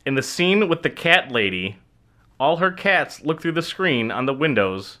Hubert, in the scene with the cat lady, all her cats look through the screen on the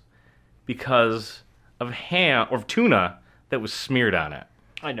windows because of ham or tuna that was smeared on it.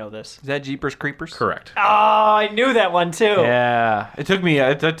 I know this. Is that Jeepers Creepers? Correct. Oh, I knew that one too. Yeah. It took me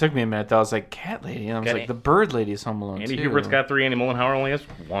a minute, though. I was like, cat lady? And I was Got like, it. the bird lady's Home Alone, Andy too. Hubert's got 3. Andy Moldenhauer only has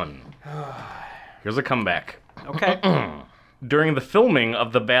 1. Here's a comeback. Okay. During the filming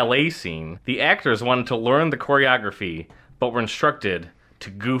of the ballet scene, the actors wanted to learn the choreography, but were instructed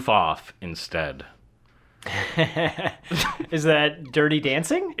to goof off instead. Is that Dirty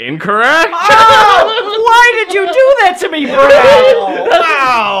Dancing? Incorrect! Why did you do that to me, Brad?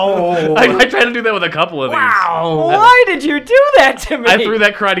 Wow! I tried to do that with a couple of these. Why did you do that to me? I threw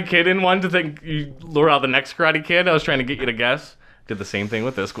that Karate Kid in one to think you lure out the next Karate Kid. I was trying to get you to guess. Did the same thing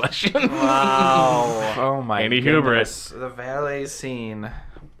with this question. Wow. Oh, my Andy goodness. The valet scene.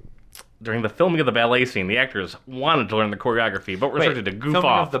 During the filming of the ballet scene, the actors wanted to learn the choreography, but were instructed to goof filming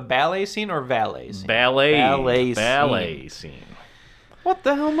off. of the ballet scene or valet scene? Ballet scene. What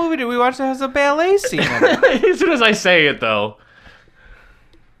the hell movie did we watch that has a ballet scene in it? As soon as I say it, though.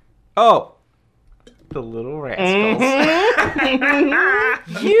 Oh. The Little Rascals.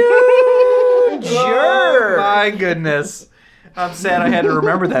 You jerk. My goodness. I'm sad I had to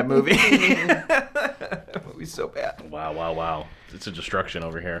remember that movie. That movie's so bad. Wow. It's a destruction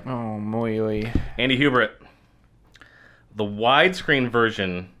over here. Oh, moy, oy. Andy Hubert. The widescreen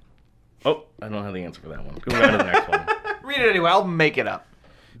version. Oh, I don't have the answer for that one. Go on to the next one. Read it anyway. I'll make it up.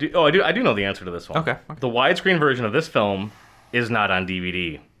 I do know the answer to this one. Okay. The widescreen version of this film is not on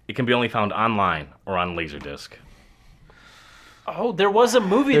DVD. It can be only found online or on Laserdisc. Oh, there was a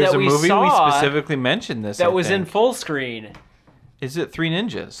movie There's that a we movie saw we specifically mentioned this. I that was in think. full screen. Is it Three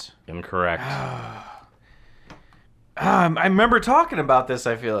Ninjas? Incorrect. I remember talking about this.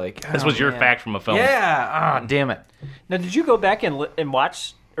 I feel like This was your fact from a film. Yeah. Ah, damn it. Now, did you go back and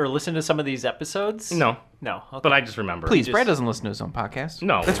watch or listen to some of these episodes? No, No. Okay. but I just remember. Please, Brad doesn't listen to his own podcast.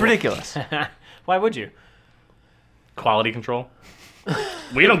 No. That's ridiculous. Why would you? Quality control.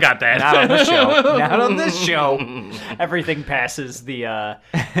 We don't got that. Not on this show. Not on this show. Everything passes the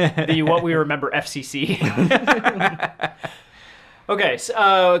what we remember FCC. Okay,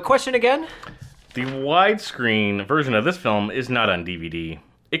 so, question again? The widescreen version of this film is not on DVD.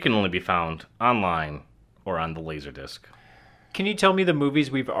 It can only be found online or on the Laserdisc. Can you tell me the movies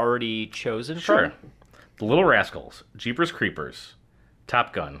we've already chosen Sure. from? The Little Rascals, Jeepers Creepers,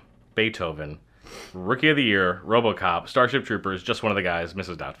 Top Gun, Beethoven, Rookie of the Year, RoboCop, Starship Troopers, Just One of the Guys,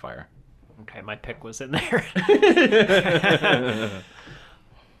 Mrs. Doubtfire. Okay, my pick was in there.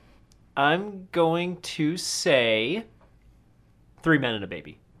 I'm going to say Three Men and a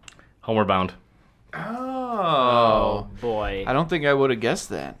Baby. Homeward Bound. Oh. Boy. I don't think I would have guessed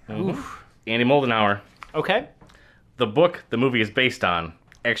that. Andy Moldenhauer. Okay. The book the movie is based on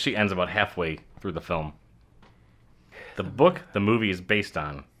actually ends about halfway through the film. The book the movie is based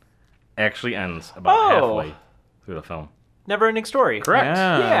on actually ends about halfway through the film. Never Ending Story. Correct.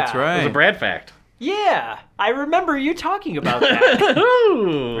 Yeah, Yeah. that's It was a right. Brad fact. Yeah. I remember you talking about that.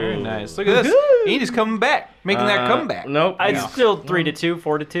 Very nice. Look at this. Andy's coming back, making that comeback. Nope. It's still 3-2,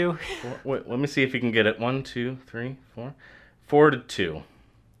 4-2. Wait, let me see if you can get it. 1, 2, 3, 4. 4-2.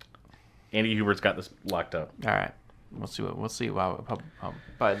 Andy Hubert's got this locked up. All right. We'll see how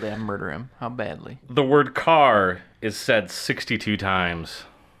badly I murder him. How badly? The word car is said 62 times.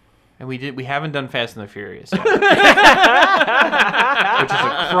 And we haven't done Fast and the Furious yet. Which is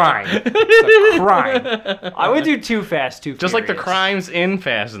a crime. It's a crime. I would do Too Fast, Too Just like the Furious. crimes in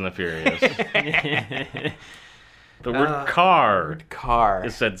Fast and the Furious. The word car Car.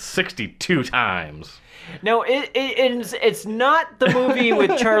 is said 62 times. No, it's not the movie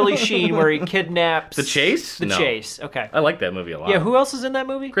with Charlie Sheen where he kidnaps... The Chase? The No. Chase, okay. I like that movie a lot. Yeah, who else is in that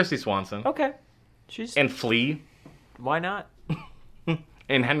movie? Christy Swanson. Okay. She's... And Flea. Why not?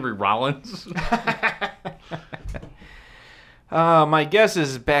 And Henry Rollins. My guess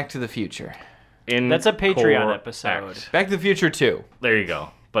is Back to the Future. That's a Patreon Incorrect. episode. Back to the Future 2. There you go.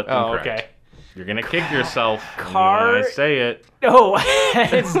 But Oh, incorrect. okay. You're gonna kick yourself Car- when I say it. Oh,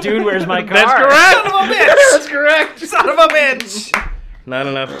 it's Dude, Where's My Car? That's correct. Son of a bitch. That's correct. Son of a bitch! Not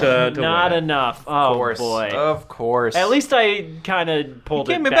enough to Not win. enough. Oh, Of course. boy. Of course. At least I kind of pulled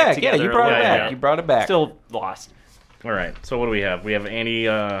came it it back back. together. Yeah, you a brought it little back. bit. You brought it back. Still lost. All right. So what do we have? We have Andy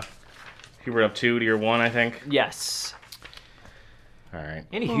Hubert up 2 to your 1, I think. Yes. All right.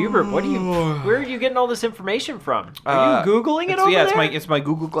 Andy Hubert, where are you getting all this information from? Are you Googling it It's- over yeah, there? it's my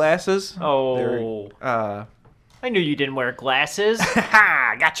Google glasses. Oh. I knew you didn't wear glasses.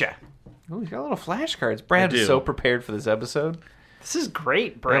 Ha! Gotcha. Ooh, he's got little flashcards. Brad I is do. so prepared for this episode. This is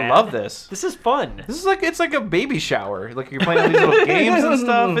great, Brad. I love this. This is fun. This is it's like a baby shower. Like you're playing all these little games and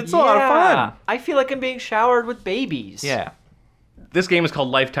stuff. It's a lot of fun. I feel like I'm being showered with babies. Yeah. This game is called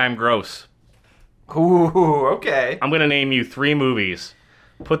Lifetime Gross. Ooh, okay. I'm gonna name you 3 movies.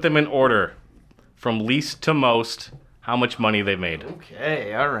 Put them in order, from least to most. How much money they've made.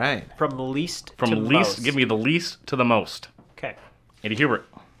 Okay, all right. From least From to least, most. give me the least to the most. Okay. Andy Hubert,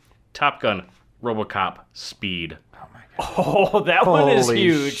 Top Gun, RoboCop, Speed. Oh, that one is Holy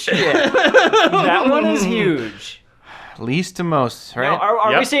huge. shit. That one is huge. Least to most, right? Now, are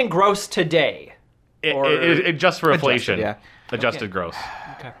we Yep. saying gross today? It just for inflation. yeah. Adjusted gross.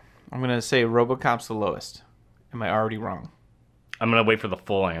 Okay. I'm going to say RoboCop's the lowest. Am I already wrong? I'm gonna wait for the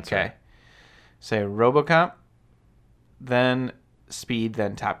full answer. Okay. Say RoboCop, then Speed,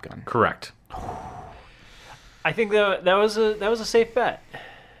 then Top Gun. Correct. I think that was a safe bet.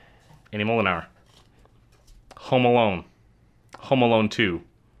 Andy Mollenauer. Home Alone. Home Alone 2.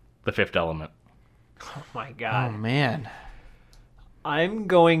 The Fifth Element. Oh my Oh, god. man. I'm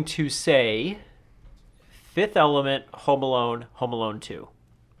going to say Fifth Element, Home Alone 2.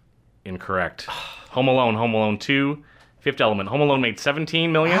 Incorrect. Home Alone 2. Fifth Element. Home Alone made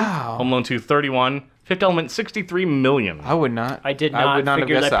 17 million. Wow. Home Alone 2, 31. Fifth Element, 63 million. I would not. I did I would not not have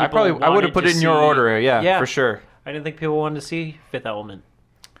figure guessed that that. I people would have wanted put to it in your see- order. Yeah, Yeah. for sure. I didn't think people wanted to see Fifth Element.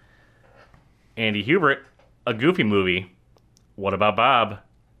 Andy Hubert. A Goofy movie. What About Bob?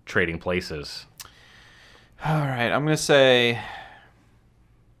 Trading Places. All right, I'm going to say,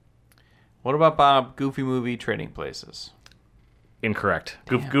 what about Bob? Goofy movie, Trading Places. Incorrect.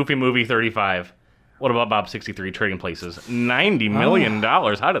 Goofy movie, 35. What about Bob 63 Trading Places? $90 million.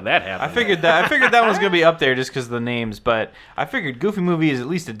 How did that happen? I figured that one's gonna be up there just because of the names, but I figured Goofy movie is at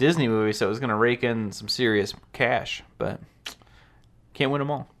least a Disney movie, so it was gonna rake in some serious cash. But can't win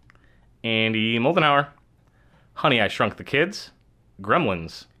them all. Andy Moldenhauer. Honey, I Shrunk the Kids.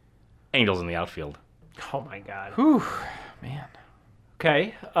 Gremlins. Angels in the Outfield. Oh my god. Whew, man.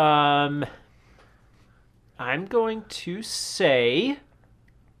 Okay. I'm going to say.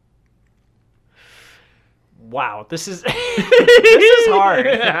 Wow, this is this is hard.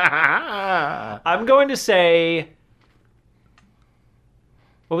 I'm going to say.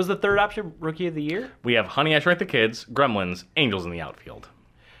 What was the third option? Rookie of the Year? We have Honey, I Shrunk the Kids, Gremlins, Angels in the Outfield.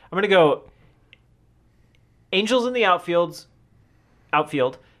 I'm going to go Angels in the outfield,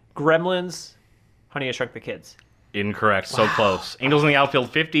 Gremlins, Honey, I Shrunk the Kids. Incorrect. So close. Angels in the Outfield,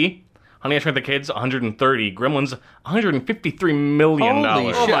 50. Honey, I Shrunk the Kids, 130. Gremlins, $153 million.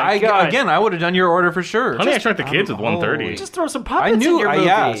 Holy Oh shit! my God. I would have done your order for sure. Honey, I Shrunk the Kids with 130. Just throw some puppets in your movie.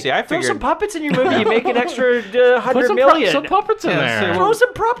 Yeah, see, I Throw figured. some puppets in your movie. You make an extra Put $100 some million. some puppets in Yeah, there. so Throw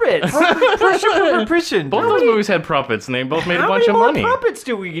some puppets. Both those movies had puppets, and they both made a bunch How of many money. more puppets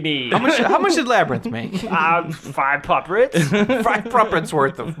do we need? How much did Labyrinth make? 5 puppets. 5 puppets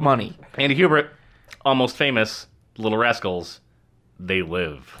worth of money. Andy Hubert, Almost Famous, Little Rascals, They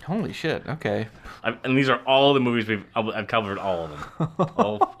Live. Holy shit! Okay. And these are all the movies I've covered all of them.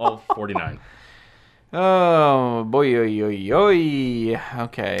 all 49. Oh boy, oy, oy, oy.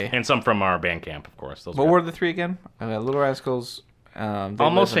 Okay. And some from our Bandcamp, of course. Those What are were the 3 again? Little Rascals. They Almost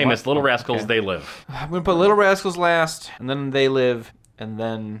Live, and Famous, what? Little Rascals, Okay. They Live. I'm gonna put Little Rascals last, and then They Live, and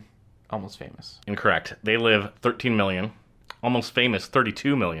then Almost Famous. Incorrect. They Live, $13 million. Almost Famous,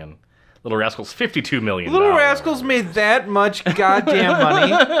 $32 million. Little Rascals, $52 million. Little Rascals made that much goddamn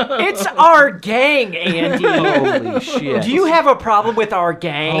money. It's our gang, Andy. Holy shit! Do you have a problem with our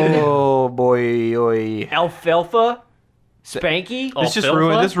gang? Oh boy, oy. Alfalfa? Spanky? Oh, This just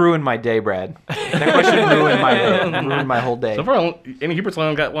Alfalfa? ruined my day, Brad. That question ruined my whole day. So far, Andy Hubert's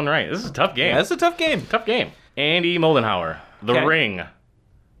only got one right. This is a tough game. Yeah, that's a tough game. Tough game. Andy Moldenhauer, The Okay. Ring,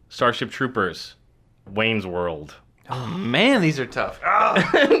 Starship Troopers, Wayne's World. Man, these are tough.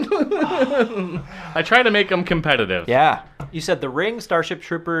 I try to make them competitive. Yeah. You said The Ring, Starship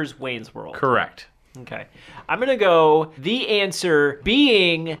Troopers, Wayne's World. Correct. Okay. I'm going to go the answer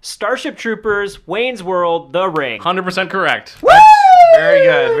being Starship Troopers, Wayne's World, The Ring. 100% correct. Very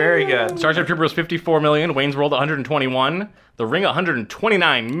good. Very good. Starship Troopers, $54 million. Wayne's World, $121. The Ring,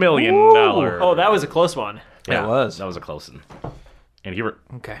 $129 million. Oh, that was a close one. Yeah, It was. That was a close one. And Hubert,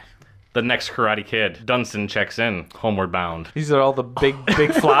 Okay. The Next Karate Kid, Dunstan Checks In, Homeward Bound. These are all the big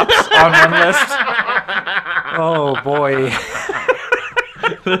flops on one list. Oh boy.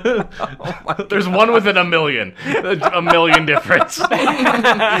 There's one within a million. A million difference.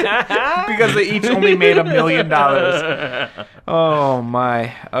 Because they each only made $1 million. Oh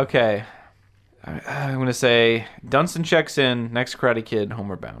my. Okay. I'm gonna say Dunstan Checks In, Next Karate Kid,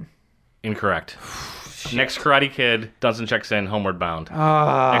 Homeward Bound. Incorrect. Next Karate Kid, Dunstan Checks In, Homeward Bound.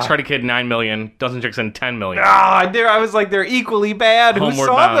 Ah. Next Karate Kid, $9 million. Dunstan Checks In, $10 million. I was like, they're equally bad. Who Homeward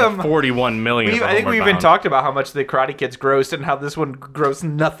saw Bound, them? $41 million. for I think we Homeward even Bound. talked about how much the Karate Kids grossed and how this one grossed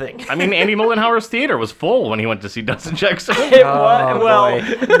nothing. I mean, Andy Moldenhauer's theater was full when he went to see Dunstan Checks In. It was, well, boy.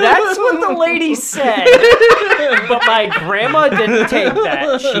 that's what the lady said. But my grandma didn't take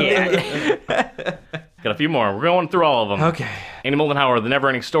that shit. Got a few more. We're going through all of them. Okay. Andy Moldenhauer, The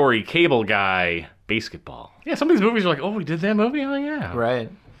Neverending Story, Cable Guy, Basketball. Yeah, some of these movies are like, oh, we did that movie? Oh, yeah. Right.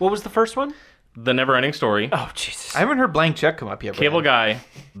 What was the first one? The Neverending Story, Oh, Jesus. I haven't heard Blank Check come up yet. Cable Brad.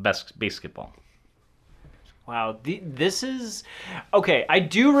 Guy, Basketball. Wow, this is... Okay, I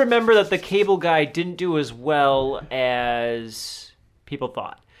do remember that the Cable Guy didn't do as well as people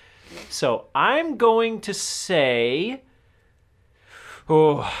thought. So I'm going to say...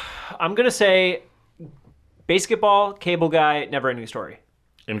 I'm going to say Basketball, Cable Guy, Neverending Story.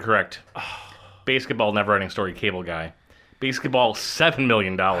 Incorrect. Basketball, Neverending Story, Cable Guy. Basketball, $7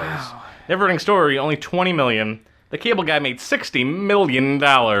 million. Neverending Story, only $20 million. The Cable Guy made $60 million.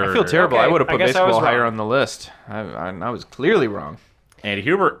 I feel terrible. Okay, I would have I put guess I was Basketball higher wrong. on the list. I was clearly wrong. Andy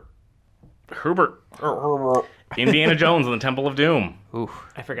Hubert. Indiana Jones and the Temple of Doom. Oof.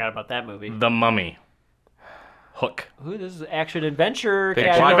 I forgot about that movie. The Mummy. Hook. Ooh, this is action-adventure Big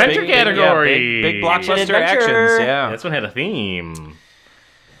category. Adventure category. Yeah, big blockbuster Action-adventure. actions. Yeah. This one had a theme.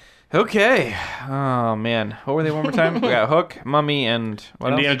 Okay. Oh man, what were they one more time? We got Hook, Mummy, and what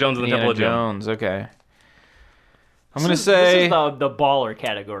Indiana else? Jones and the Temple of Doom. Jones. Okay. I'm gonna This say is the baller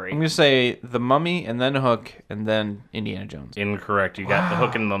category. I'm gonna say the Mummy, and then Hook, and then Indiana Jones. Incorrect. You got the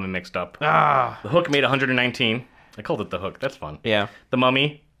Hook and the Mummy mixed up. Ah. The Hook made 119. I called it The Hook. That's fun. Yeah. The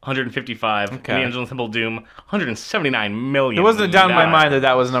Mummy, 155. Okay. Indiana Jones Temple of Doom, 179 million. It wasn't down in my mind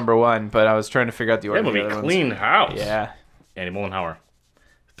that was number one, but I was trying to figure out the order. That of the movie other cleaned house. ones. Yeah. Andy Mollenhauer.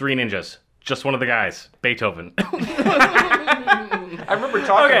 Three Ninjas. Just one of the guys. Beethoven. I remember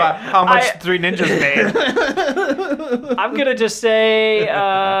talking Okay, about how much Three Ninjas made. I'm gonna just say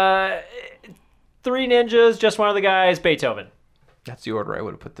Three Ninjas, just one of the guys, Beethoven. That's the order I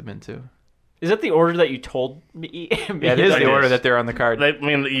would have put them into. Is that the order that you told me? Yeah, it is It the order is. that they're on the card.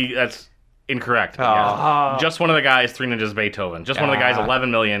 That's incorrect. but Oh. yeah. Just one of the guys, Three Ninjas, Beethoven. Just one of the guys,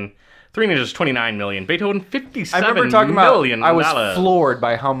 11 million. Three Ninjas, 29 million. Beethoven, 57 I remember talking about. million. I was floored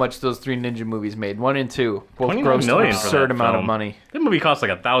by how much those Three Ninja movies made. 1 and 2 both 29 grossed an million for absurd that amount of film. money. That movie cost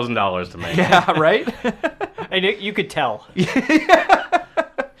like $1,000 to make. Yeah, right. And you could tell.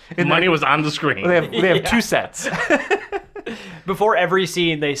 Money was on the screen. They have 2 sets. Before every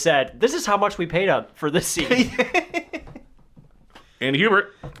scene, they said, "This is how much we paid up for this scene." And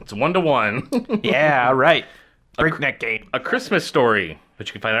Hubert, it's 1-1. Yeah, right. Breakneck game. A Christmas Story, which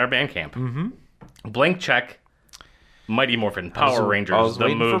you can find on our Bandcamp. Mm-hmm. Blank Check, Mighty Morphin Power Rangers, I was the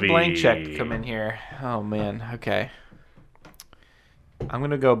waiting movie. for Blank Check to come in here. Oh man. Okay. I'm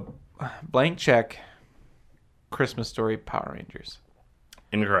gonna go Blank Check. Christmas Story. Power Rangers.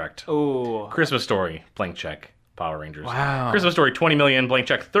 Incorrect. Ooh. Christmas Story, Blank Check, Power Rangers. Wow. Christmas Story, 20 million. Blank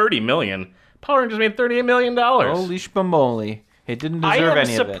Check, 30 million. Power Rangers made $38 million. Holy shbamoli. It didn't I deserve am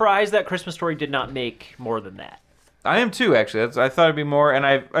any of it. surprised that Christmas Story did not make more than that. I am too, actually. I thought it'd be more, and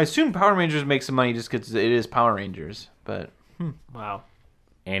I assume Power Rangers make some money just because it is Power Rangers. But Wow.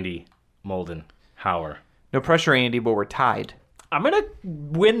 Andy, Molden, Hauer. no pressure, Andy. But we're tied. I'm gonna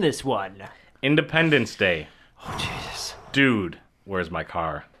win this one. Independence Day. Oh Jesus. Dude, Where's My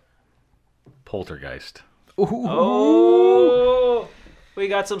Car? Poltergeist. Oh, we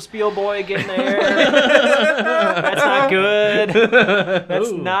got some Spielboy in there. That's not good.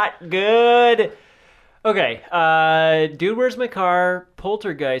 That's not good. Okay, Dude, Where's My Car?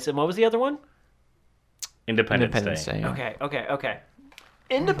 Poltergeist, and what was the other one? Independence Day. Okay.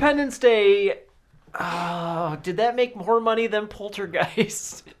 Independence Day. Oh, did that make more money than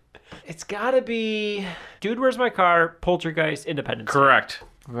Poltergeist? It's gotta be Dude, Where's My Car? Poltergeist, Independence Day. Correct.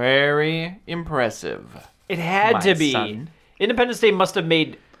 Very impressive. It had My to be. son. Independence Day must have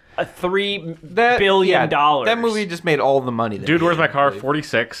made $3 billion. That movie just made all the money. Dude, Where's My Car?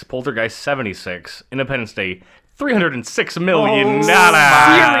 46. Poltergeist, 76. Independence Day, $306 million.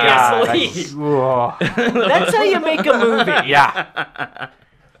 Seriously? Whoa. That's how you make a movie. Yeah.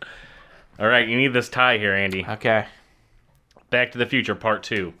 All right, you need this tie here, Andy. Okay. Back to the Future, Part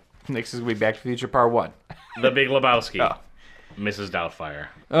 2. Next is gonna be Back to the Future Part 1. The Big Lebowski. Oh. Mrs. Doubtfire.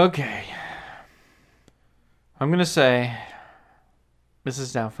 Okay. I'm gonna say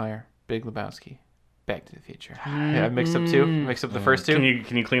Mrs. Doubtfire, Big Lebowski, Back to the Future. Yeah, I mixed up two. Mixed up the first two.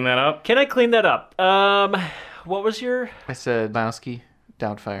 Can you clean that up? Can I clean that up? What was your... I said Lebowski,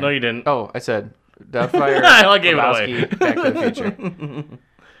 Doubtfire. No, you didn't. Oh, I said Doubtfire, I gave it away. Lebowski, Back to the Future.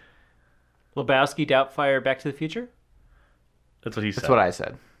 Lebowski, Doubtfire, Back to the Future? That's what he said. That's what I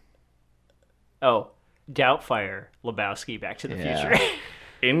said. Oh, Doubtfire, Lebowski, Back to the Yeah. Future.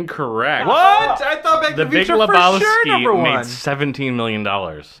 Incorrect. What? I thought Back The to the Big Future for sure Lebowski number made one. $17 million.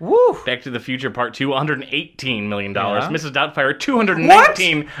 Woo! Back to the Future Part 2, $118 million. Yeah. Mrs. Doubtfire,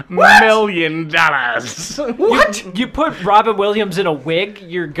 $219 million. What? You put Robin Williams in a wig,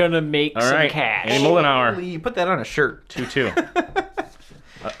 you're gonna make All some right. cash. Andy Moldenhauer, You put that on a shirt. 2-2.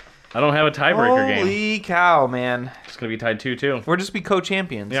 I don't have a tiebreaker game. Holy cow, man! It's going to be tied 2-2. We're just be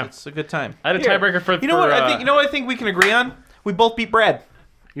co-champions. Yeah. It's a good time. I had a Here. tiebreaker for You know what? I think. You know what I think we can agree on. We both beat Brad.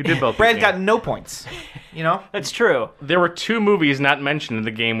 You did both. Brad beat me. got no points. You know? That's true. There were 2 movies not mentioned in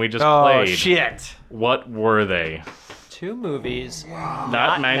the game we just Oh played. shit! What were they? 2 movies.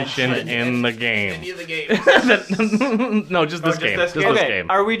 Not mentioned in the game. of the games. No, just this just game. this Just game? this Okay, game.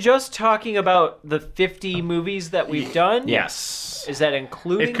 are we just talking about the 50 movies that we've done? Yes. Is that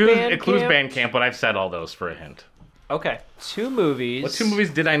including It includes Bandcamp? Bandcamp, but I've said all those for a hint. Okay, 2 movies. What 2 movies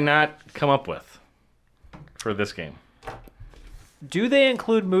did I not come up with for this game? Do they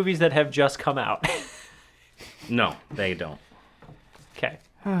include movies that have just come out? No, they don't. Okay.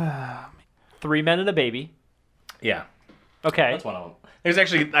 3 Men and a Baby. Yeah, Okay. that's one of them. There's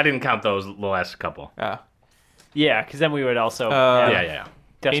actually, I didn't count those the last couple. Yeah, because then we would also Uh, have Yeah.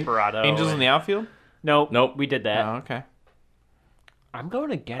 Desperado. Angels in the Outfield. Nope. We did that. Oh, okay. I'm going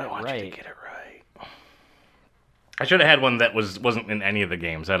to get it I want you to right. get it right. I should have had one that wasn't in any of the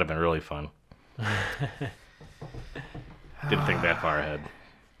games. That'd have been really fun. Didn't think that far ahead.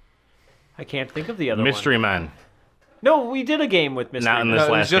 I can't think of the other Mystery one. Men. No, we did a game with Mystery Not in Men. this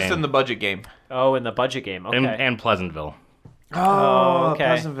No, it was last just game. in the budget game. Oh, in the budget game. Okay. And Pleasantville. Oh, okay.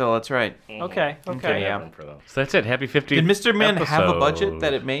 Pleasantville. That's right. Okay. yeah. For those. So that's it. Happy 50th. Did Mr. Man have a episode. budget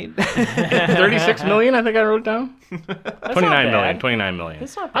that it made? 36 million, I think I wrote down. 29 million. bad. 29 million.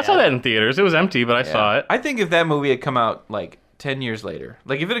 That's not I saw bad. that in theaters. It was empty, but I saw it. I think if that movie had come out like 10 years later,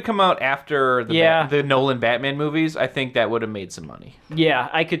 like if it had come out after the Yeah. the Nolan Batman movies, I think that would have made some money. Yeah,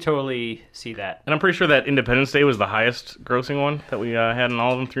 I could totally see that. And I'm pretty sure that Independence Day was the highest grossing one that we had in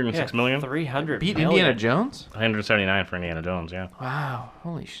all of them, 306 million. 300 Beat million. Indiana Jones? 179 for Indiana Jones, yeah. Wow,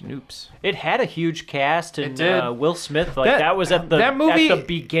 holy schnoops. It had a huge cast, and It did. Will Smith, like that was at the that movie- at the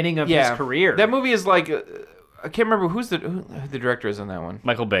beginning of his career. That movie is like I can't remember who the director is on that one.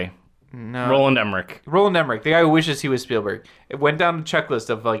 Michael Bay. No. Roland Emmerich. Roland Emmerich, the guy who wishes he was Spielberg. It went down the checklist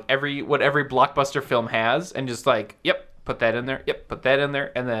of like every blockbuster film has, and just like, yep, put that in there. Yep, put that in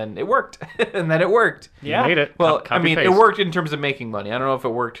there, and then it worked, and then it worked. Yeah. Made it. Well, Copy I mean, paste. it worked in terms of making money. I don't know if it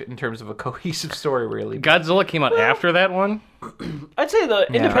worked in terms of a cohesive story, really. Godzilla came out after that one. I'd say the Try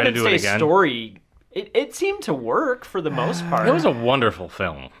to Independence do it Day again. story, it seemed to work for the most part. It was a wonderful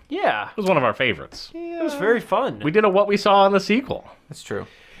film. yeah, It was one of our favorites. it was very fun. We did a What We Saw in the sequel. That's true.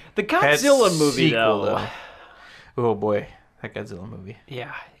 The That Godzilla movie, sequel, though, Oh boy, that Godzilla movie.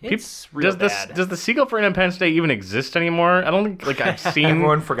 yeah, Peop- it's real bad. Does the sequel for Independence Day even exist anymore? I don't think like I've seen.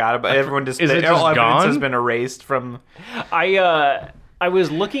 Everyone forgot about it. Everyone just Is it all just evidence gone? has been erased from. I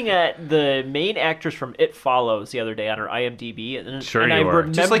was looking at the main actress from It Follows the other day on her IMDb, and, Sure and you I were.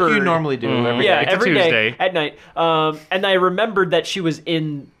 remembered, Just like you normally do. Every yeah, day. It's a every day Tuesday. at night. And I remembered that she was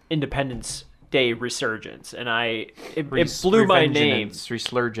in Independence Day Resurgence, and it blew my name.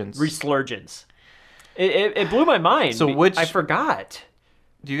 Resurgence. It blew my mind. So which- I forgot.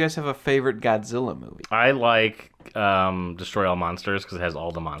 Do you guys have a favorite Godzilla movie? I like Destroy All Monsters because it has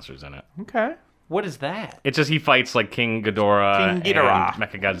all the monsters in it. Okay. What is that? It's just he fights like King Ghidorah, King Ghidorah. and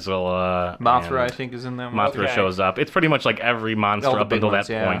Mechagodzilla. Mothra, I and think, is in that one. Mothra Okay. shows up. It's pretty much like every monster All the up big until ones,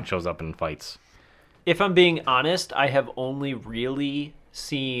 that yeah. point shows up and fights. If I'm being honest, I have only really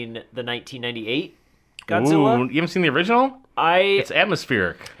seen the 1998 Godzilla. Ooh, you haven't seen the original? It's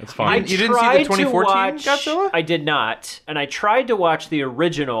atmospheric. It's fun. I You didn't see the tried to 2014 watch- Godzilla? I did not, and I tried to watch the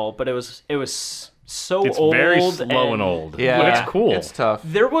original, but it was so It's old. very slow and old. Yeah, But it's cool. It's tough.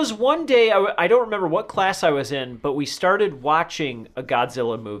 There was one day I don't remember what class I was in, but we started watching a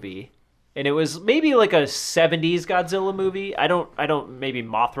Godzilla movie, and it was maybe like a 70s Godzilla movie. I don't maybe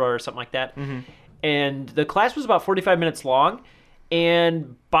Mothra or something like that. Mm-hmm. And the class was about 45 minutes long.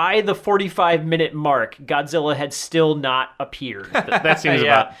 And by the 45-minute mark, Godzilla had still not appeared. That seems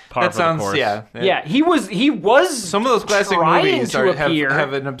Yeah, about par that for sounds the course. Yeah, he was. Some of those classic trying movies to have appear.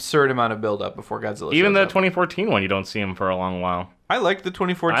 an absurd amount of build up before Godzilla. Even shows the up. 2014 one, you don't see him for a long while. I liked the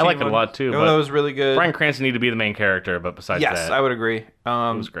 2014. I like it a one. lot, too, Oh, but that was really good. Bryan Cranston needed to be the main character, but besides Yes, that, I would agree. it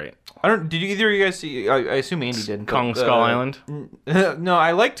was great. I don't. Did you either of you guys see? I assume Andy did. Kong Skull Island. No,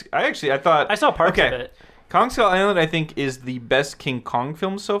 I thought I saw parts okay. of it. Kong Skull Island, I think, is the best King Kong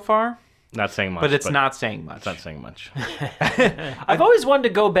film so far, Not saying much. but it's not saying much. It's not saying much. I've always wanted to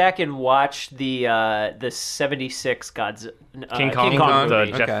go back and watch the 76 Godzilla King Kong, Kong the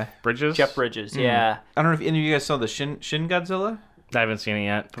movie. Jeff Okay. Bridges. Jeff Bridges. Yeah. I don't know if any of you guys saw the Shin Godzilla. I haven't seen it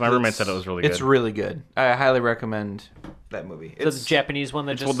yet. But my roommate said it was really good. It's really good. I highly recommend that movie. So the Japanese one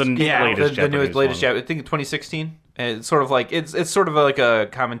that just well, the Yeah, latest the newest, Japanese latest. one. I think 2016. And it's sort of like it's sort of like a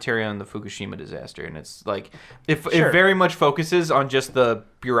commentary on the Fukushima disaster, and it's like it very much focuses on just the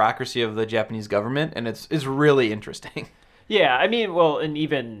bureaucracy of the Japanese government, and it's really interesting. Yeah, I mean, well, and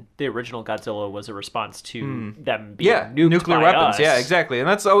even the original Godzilla was a response to them being Yeah, nuked nuclear by weapons. us. Yeah, exactly, and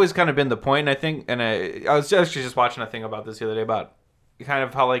that's always kind of been the point. I think, and I was actually just watching a thing about this the other day about kind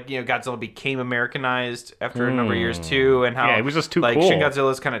of how Godzilla became Americanized after a number of years too, and how Yeah, it was just too like cool. Shin Godzilla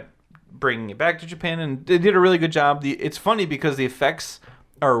is kind of bringing it back to Japan, and they did a really good job. It's funny because the effects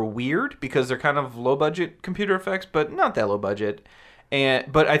are weird because they're kind of low budget computer effects, but not that low budget.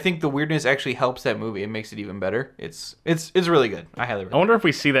 But I think the weirdness actually helps that movie and makes it even better. It's really good. I highly I recommend. wonder if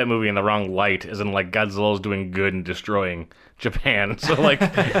we see that movie in the wrong light, as in like Godzilla's doing good and destroying Japan. So like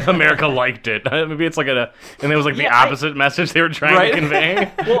America liked it. Maybe it's like and it was like the Yeah, I- opposite message they were trying Right. to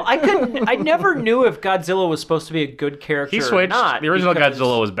convey. Well, I never knew if Godzilla was supposed to be a good character He or switched. not. The original because-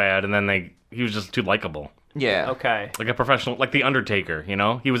 Godzilla was bad, and then he was just too likable. Yeah. Okay. Like a professional, like the Undertaker. You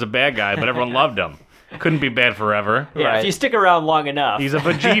know, he was a bad guy, but everyone loved him. Couldn't be bad forever. Yeah, Right. if you stick around long enough. He's a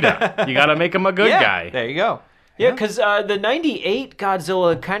Vegeta. You gotta make him a good Yeah. guy. There you go. Yeah, because the '98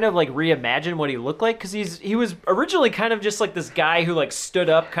 Godzilla kind of like reimagined what he looked like, because he was originally kind of just like this guy who like stood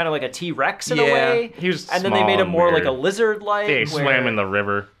up, kind of like a T-Rex in a Yeah. way. He was and then they small made him and more weird. like a lizard-like. Yeah, he swam in the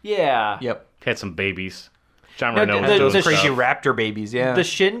river. Yeah. Yep. Had some babies. John No, Reno was the- doing Those crazy stuff. raptor babies. Yeah. The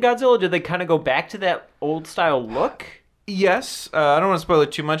Shin Godzilla, did they kind of go back to that old style look? Yes, I don't want to spoil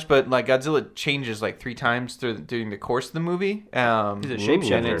it too much, but like Godzilla changes like 3 times during the course of the movie. He's a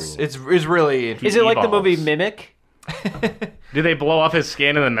shapeshifter. And it's really Is it like the evolves. movie Mimic? Do they blow off his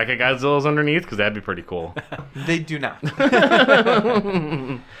skin and then Mechagodzilla's underneath? Because that'd be pretty cool. They do not.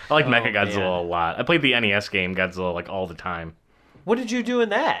 I like Mechagodzilla man. a lot. I played the NES game Godzilla like all the time. What did you do in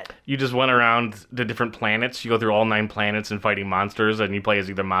that? You just went around the different planets. You go through all 9 planets and fighting monsters, and you play as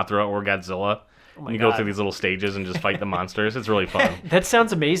either Mothra or Godzilla. And you go God. through these little stages and just fight the monsters. It's really fun. That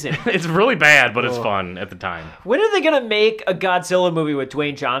sounds amazing. It's really bad, but it's fun at the time. When are they gonna make a Godzilla movie with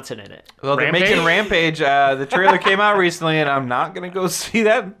Dwayne Johnson in it? Well, they're Rampage? making Rampage. The trailer came out recently, and I'm not gonna go see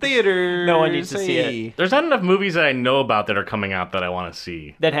that in theaters. No one needs to see it. There's not enough movies that I know about that are coming out that I want to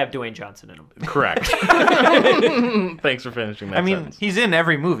see. That have Dwayne Johnson in them. Correct. Thanks for finishing that I mean, sentence. he's in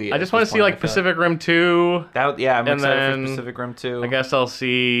every movie. I just want to see like Pacific Rim 2. Yeah, I'm And excited then for Pacific Rim 2. I guess I'll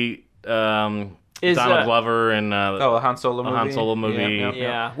see Is, Donald Glover and Oh, a Han Solo movie. Han Solo movie.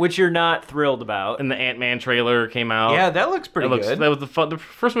 Yeah, which you're not thrilled about. and the Ant-Man trailer came out. Yeah, that looks pretty good. That was the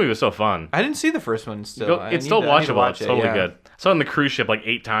first movie was so fun. I didn't see the first one still. It's still watchable. Watch It's totally yeah. good. I saw it on the cruise ship like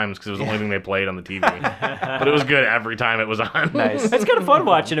 8 times because it was the only thing they played on the TV. But it was good every time it was on. Nice. It's kind of fun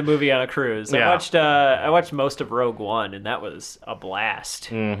watching a movie on a cruise. Yeah. I watched most of Rogue One, and that was a blast.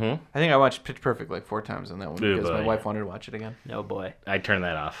 Mm-hmm. I think I watched Pitch Perfect like 4 times on that one Ooh, because my boy. wife wanted to watch it again. No boy. I turned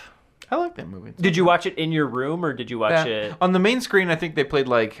that off. I like that movie. Did you watch it in your room, or did you watch it? On the main screen, I think they played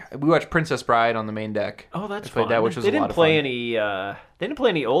we watched Princess Bride on the main deck. Oh, that's They played fun. that, which was they a didn't lot of play fun. any. They didn't play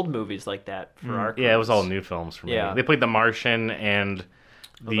any old movies like that for our. Yeah, it was all cruise. new films for me. Yeah. They played The Martian and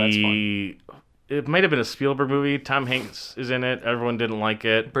that's it might have been a Spielberg movie. Tom Hanks is in it. Everyone didn't like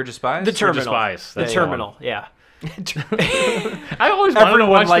it. Bridge of Spies. The Bridge Terminal. of Spies. The That's Terminal. Yeah. I always wanted to Everyone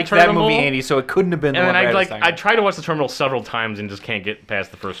watch liked The that Terminal. movie, Andy, so it couldn't have been. And the then one I Brad was talking I about. tried to watch The Terminal several times and just can't get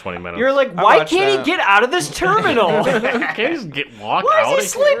past the first 20 minutes. You're like, I why watched can't that. he get out of this terminal? can't he just walk Why out? is he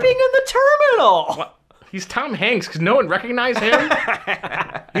sleeping in the terminal? He's Tom Hanks because no one recognized him.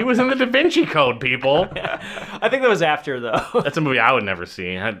 He was in the Da Vinci Code, people. I think that was after though. That's a movie I would never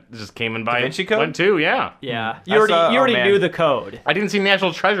see. I just came in by Da Vinci Code? Went too, yeah. Yeah, I saw- you already man. knew the code. I didn't see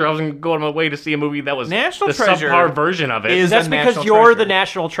National Treasure. I was going to go on my way to see a movie that was National the Treasure subpar version of it. is That's a because National you're Treasure. the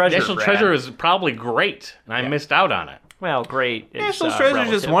National Treasure. National Brad. Treasure is probably great, and I missed out on it. Well, great. It's, National Treasure is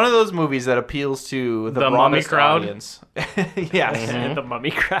just relative. one of those movies that appeals to the The mummy broadest crowd? audience. Yes. the mummy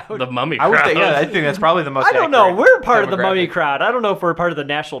crowd. The Mummy I would crowd. think, yeah, I think that's probably the most. I don't know. accurate We're part of the mummy demographic. crowd. I don't know if we're part of the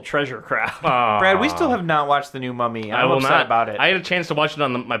National Treasure crowd. Brad, we still have not watched the new Mummy. I I'm will upset not. about it. I had a chance to watch it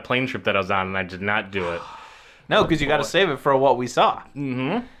on my plane trip that I was on, and I did not do it. No, because you got to save it for what we saw.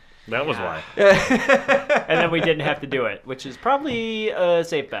 That was why. And then we didn't have to do it, which is probably a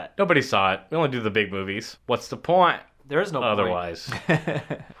safe bet. Nobody saw it. We only do the big movies. What's the point? There is no point. Otherwise.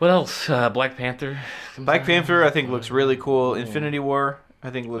 What else? Black Panther? Black Panther, I think, looks really cool. Infinity War, I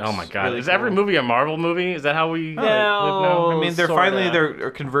think, looks. Oh my god. really Is cool. every movie a Marvel movie? Is that how we live No. now? I mean, they're Sorta. finally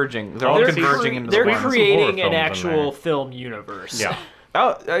they're converging. They're all They're converging into They're the some one. horror creating films an in actual there. film universe. Yeah.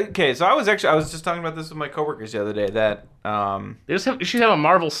 Oh, okay. So I was just talking about this with my coworkers the other day. That You should have a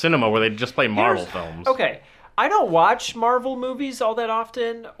Marvel cinema where they just play Marvel films. Okay. I don't watch Marvel movies all that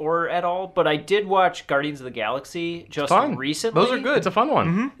often or at all, but I did watch Guardians of the Galaxy just Fun. recently. those are good. It's a fun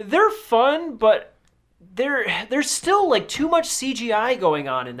one. They're fun, but there's still like too much CGI going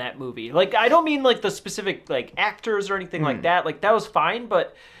on in that movie. Like I don't mean like the specific like actors or anything like that. Like that was fine,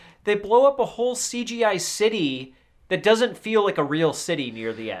 but they blow up a whole CGI city that doesn't feel like a real city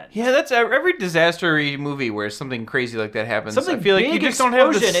near the end. Yeah, that's every disaster-y movie where something crazy like that happens. Something I feel like you big just don't have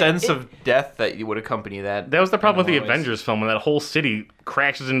the explosion. sense of death that you would accompany that. That was the problem with the Always. Avengers film when that whole city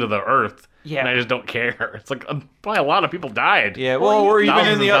crashes into the earth. Yeah. And I just don't care. It's like probably a lot of people died. Yeah, well, or even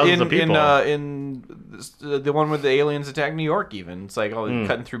Thousands in the and thousands of people. in the one with the aliens attack New York. Even it's like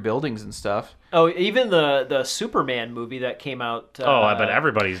cutting through buildings and stuff. Oh, even the Superman movie that came out. Oh, I bet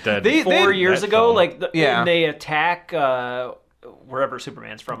everybody's dead. They- 4 years that ago. film. Like Yeah. when they attack wherever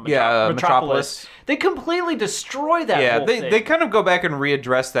Superman's from. Yeah, Metropolis. Metropolis. They completely destroy that. Yeah, whole they thing. they kind of go back and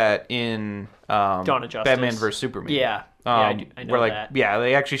readdress that in Dawn of Justice. Batman vs Superman. Yeah. I know where like that. yeah,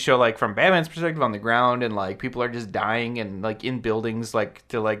 they actually show like from Batman's perspective on the ground, and like people are just dying and like in buildings, like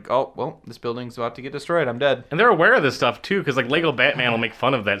to like, oh well, this building's about to get destroyed. I'm dead. And they're aware of this stuff too, because like Lego Batman will make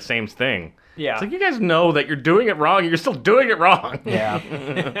fun of that same thing. Yeah. It's like you guys know that you're doing it wrong, and you're still doing it wrong.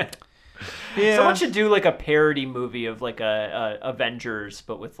 Yeah. Yeah. Someone should do like a parody movie of like a Avengers,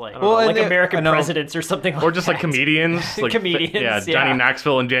 but with like Well, and like they- I American know. presidents or something. Or just like that. comedians. Like, Comedians, Yeah, yeah. Johnny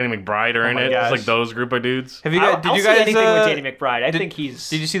Knoxville and Danny McBride are in my it. gosh. It's like those group of dudes. Have you I'll, guys? Did I'll you see guys? anything with Danny McBride. I did- think he's.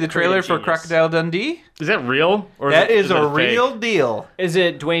 Did you see the a trailer creative for genius. Crocodile Dundee? Is that real? Or That is is it a fake? real deal. Is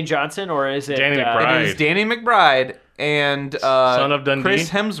it Dwayne Johnson or is it Danny It McBride. is Danny McBride and Son of Dundee? Chris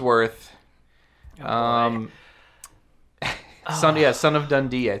Hemsworth. Son of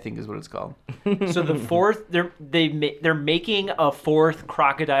Dundee, I think is what it's called. So the fourth, they're making a fourth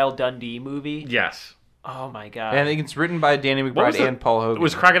Crocodile Dundee movie. Yes. Oh my god! And I think it's written by Danny McBride and Paul Hogan. It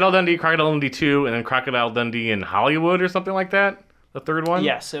was Crocodile Dundee, Crocodile Dundee 2, and then Crocodile Dundee in Hollywood or something like that? The third one?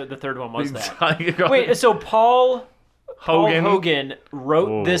 Yes, so the third one was that. Wait, Wait, so Paul Hogan wrote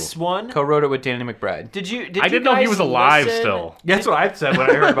Ooh. this one. Co-wrote it with Danny McBride. Did you I didn't know he guys was alive listen- still. That's what I said when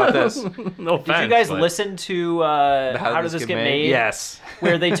I heard about this. No offense. Did you guys but- listen to How Does This Get Made? Yes.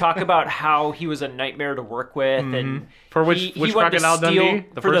 Where they talk about how he was a nightmare to work with, and For which he Crocodile wanted to steal, Dundee?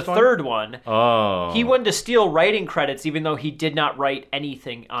 The for the first one? third one. Oh. He wanted to steal writing credits, even though he did not write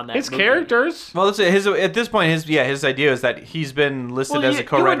anything on that. His movie. characters? Well, at this point, his idea is that he's been listed Well, as you a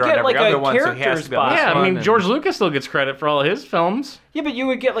co-writer would on get, every like, a other one, so he has character's to be on this bio. Yeah, I one, mean, and- George Lucas still gets credit for all his films. Yeah, but you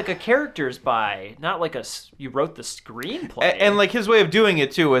would get like a character's by, not like you wrote the screenplay. And like his way of doing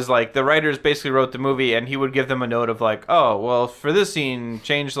it too was like the writers basically wrote the movie, and he would give them a note of like, oh, well, for this scene,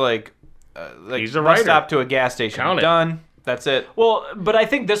 change like He's a bus writer. stop to a gas station. Count it. Done. That's it. Well, but I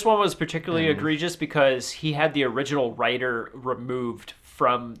think this one was particularly Mm. egregious because he had the original writer removed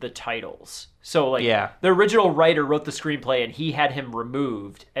from the titles. So, like, Yeah. the original writer wrote the screenplay and he had him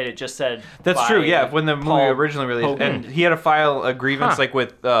removed, and it just said. That's by true. Yeah, when the movie Paul originally released, Hogan. and he had to file a grievance like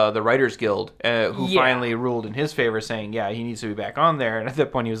with the Writers Guild, who Yeah. finally ruled in his favor, saying, yeah, he needs to be back on there. And at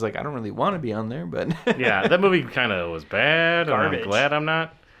that point, he was like, I don't really want to be on there, but Yeah, that movie kind of was bad. And Garbage. I'm glad I'm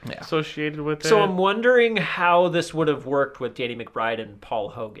not Yeah. associated with it. So I'm wondering how this would have worked with Danny McBride and Paul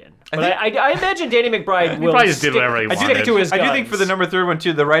Hogan. But I imagine Danny McBride will probably just did stick, whatever he stick wanted. to his I guns. do think for the number 3 one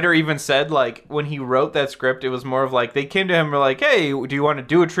too, the writer even said like when he wrote that script, it was more of like they came to him and were like, "Hey, do you want to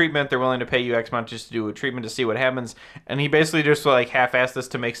do a treatment? They're willing to pay you X amount just to do a treatment to see what happens." And he basically just like half-assed this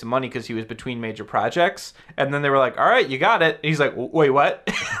to make some money because he was between major projects. And then they were like, "All right, you got it." And he's like, "Wait, what?"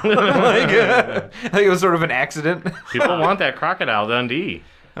 like it was sort of an accident. People want that Crocodile Dundee.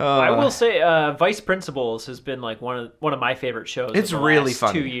 I will say, Vice Principals has been like one of my favorite shows. It's of the really last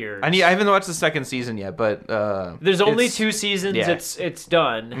funny. 2 years. I haven't watched the second season yet, but There's only it's- 2 seasons. yeah. It's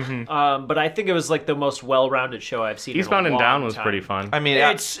done. But I think it was like the most well-rounded show I've seen. Eastbound in and a long Down was time. pretty fun. I mean,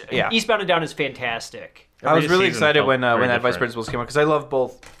 It's Eastbound and Down is fantastic. I was Every really season excited felt when very that Vice different. Principals came out because I love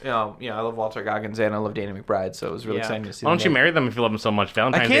both. I love Walter Goggins and I love Danny McBride, so it was really Yeah. exciting to see. Why don't them you there. marry them if you love them so much?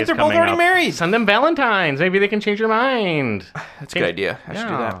 Valentine's Day can't, is they're both coming already up. married. Send them Valentines. Maybe they can change your mind. That's a good idea. I should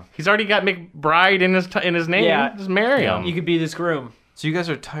do that. He's already got McBride in his name. Yeah. Just marry him. You could be this groom. So you guys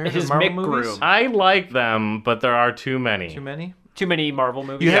are tired His of Marvel Mick movies? Groom. I like them, but there are too many. Too many? Too many Marvel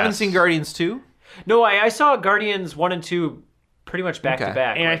movies. You haven't Yes. seen Guardians 2? No, I saw Guardians 1 and 2 pretty much back Okay. to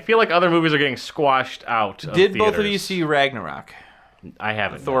back. And I feel like other movies are getting squashed out. Of Did both of you theaters. see Ragnarok? I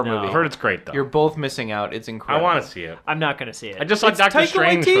haven't. Thor No. movie? I've heard it's great though. You're both missing out. It's I incredible. want to see it. I'm not going to see it. I just saw It's Doctor Taika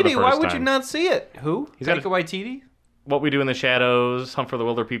Strange for the Waititi. first Why would time. you not see it? Who? He's got Taika Waititi? What We Do in the Shadows, Hunt for the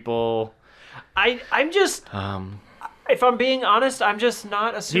Wilder People. I'm just. If I'm being honest, I'm just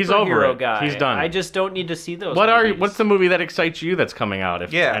not a superhero He's over it. guy. He's done. I just don't need to see those. What's movies. the movie that excites you that's coming out?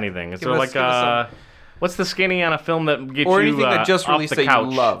 If Yeah. anything, is Give there us- like give us what's the skinny on a film that gets Or you anything that just off released the that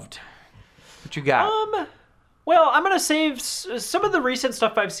couch? you loved? What you got? Well, I'm gonna save some of the recent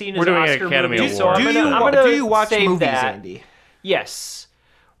stuff I've seen. We're as doing an Oscar Academy movies, Award. So do I'm gonna you watch save movies, that. Andy? Yes.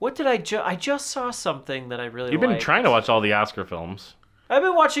 What did I just saw something that I really You've been liked. trying to watch all the Oscar films. I've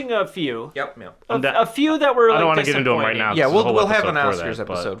been watching a few. Yep. A few that were. I don't like, want to get into them right now. disappointing. Yeah, This is a we'll whole have an episode for Oscars that,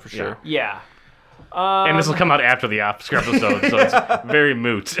 but, episode for sure. Yeah. And this will come out after the Oscar episode, so it's very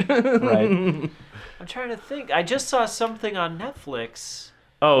moot. Right. I'm trying to think. I just saw something on Netflix.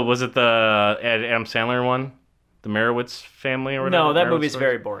 Oh, was it the Adam Sandler one? The Merowitz family or whatever? No, that Merowitz movie's story?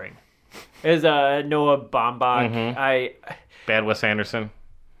 very boring. Is Noah Baumbach. Mm-hmm. Bad Wes Anderson.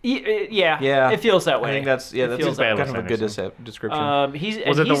 Yeah, Yeah. it feels that way. I think that's It that's feels kind that of way. a good description. He's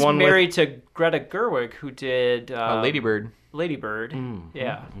Was it the he's one with- married to Greta Gerwig, who did Lady Bird. Lady Bird, Mm-hmm.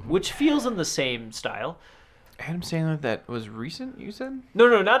 yeah, which feels in the same style. Adam Sandler, that was recent, you said?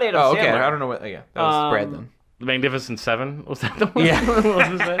 No, not Adam Oh, okay. Sandler. I don't know what. Yeah, that was Brad then. The Magnificent Seven? Was that the one? Yeah.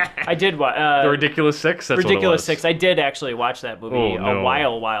 What was that? I did watch The Ridiculous Six? That's Ridiculous what it was. Six. I did actually watch that movie Oh, no.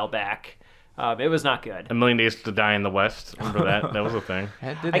 a while back. It was not good. A Million Days to Die in the West. Remember that? That was a thing.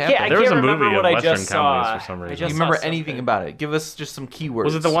 That did I happen. can't. I There was can't a remember movie what of I Western just saw. comedies for some reason. I Do just you saw remember something. anything about it? Give us just some keywords.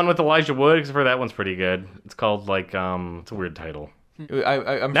 Was it the one with Elijah Wood? Because I've heard that one's pretty good. It's called like it's a weird title.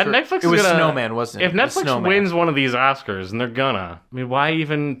 I'm That sure Netflix it was is gonna, Snowman, wasn't it? If It was Netflix Snowman. wins one of these Oscars, and they're gonna, I mean, why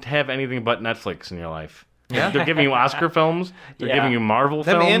even have anything but Netflix in your life? Yeah. They're giving you Oscar films. They're Yeah. giving you Marvel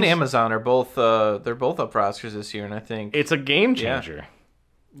them films. and Amazon are both they're both up for Oscars this year, and I think It's a game changer.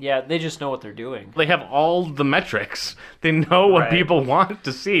 Yeah, they just know what they're doing. They have all the metrics. They know what Right. people want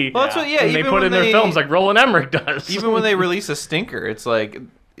to see. Well, that's what. Yeah, and they even put when in their films like Roland Emmerich does. even when they release a stinker, it's like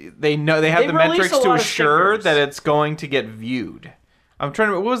they know they have They the release metrics a to lot of assure stinkers. that it's going to get viewed. I'm trying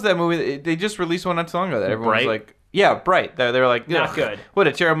to. What was that movie? They just released one not too long ago that everyone was Bright? like, yeah, Bright. They're like, Not "Ugh, good." What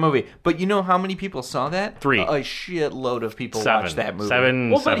a terrible movie. But you know how many people saw that? 3. A shitload of people seven. watched that movie.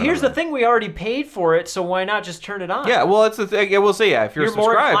 Seven. Well, but seven here's of the them. thing: we already paid for it, so why not just turn it on? Yeah, well, it's the thing. I will say, yeah, if you're You're more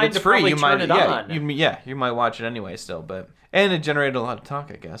subscribed, inclined it's to free. probably You might, turn it yeah, on. you might watch it anyway still. But and it generated a lot of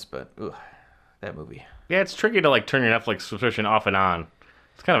talk, I guess. But ugh, that movie. Yeah, it's tricky to like turn your Netflix subscription off and on.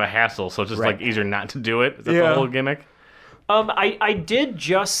 It's kind of a hassle, so it's just Right. like easier not to do it. Is that Yeah. the whole gimmick? I did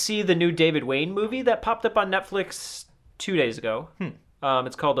just see the new David Wayne movie that popped up on Netflix 2 days ago.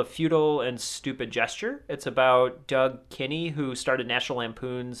 It's called A Futile and Stupid Gesture. It's about Doug Kinney, who started National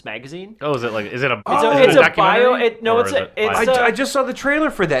Lampoon's magazine. Oh, is it like? Is it a? It's a bio. documentary? No, Or it's is a. it It's live? I just saw the trailer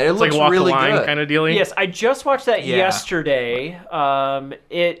for that. It It's like looks walk really the line good. kind of dealing. Yes, I just watched that Yeah. yesterday.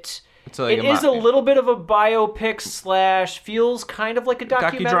 It's like It is a little bit of a biopic slash feels kind of like a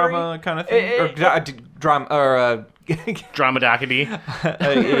documentary. docudrama kind of thing, drama or Drama documentary.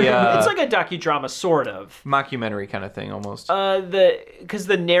 It's like a docudrama, sort of. mockumentary kind of thing almost. Because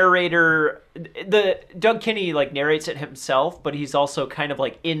the narrator, the Doug Kinney like narrates it himself, but he's also kind of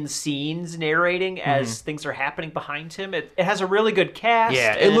like in scenes narrating as things are happening behind him. It has a really good cast.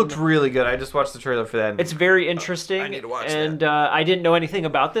 Yeah, it and looked really good. I just watched the trailer for that. It's very interesting. I need to watch and I didn't know anything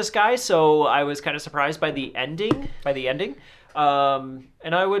about this guy, so I was kind of surprised by the ending.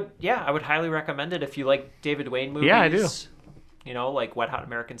 And I would highly recommend it if you like David Wayne movies. Yeah, I do. You know, like Wet Hot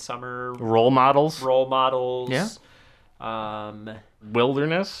American Summer, Role models. Role Models. Yeah.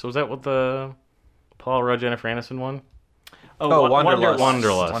 Wilderness. Was that what the Paul Rudd Jennifer Aniston one? Wanderlust.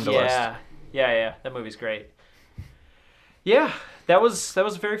 Wanderlust. Yeah. That movie's great. Yeah, that was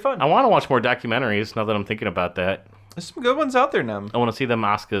very fun. I want to watch more documentaries now that I'm thinking about that. There's some good ones out there now. I want to see them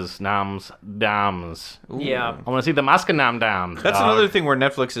Oscars, noms, dams. Yeah. I want to see them Oscar nom dams. That's dog. another thing where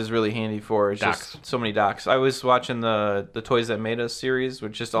Netflix is really handy for. Is Docs. just so many docs. I was watching the Toys That Made Us series,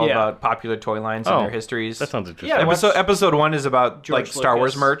 which is just all Yeah. about popular toy lines and Oh, their histories. That sounds interesting. Yeah, Episode 1 is about George like Star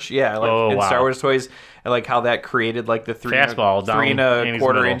Wars Lucas. merch. Yeah, like Oh, and wow. Star Wars toys, and like how that created like the Fastball down three and a Annie's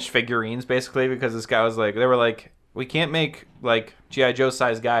quarter middle. inch figurines, basically, because this guy was like, they were like, we can't make like G.I. Joe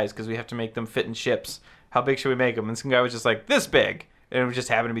size guys because we have to make them fit in ships. How big should we make them? And some guy was just like, this big. And it was just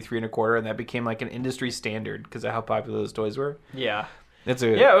happened to be 3 1/4, and that became like an industry standard because of how popular those toys were. Yeah. It's a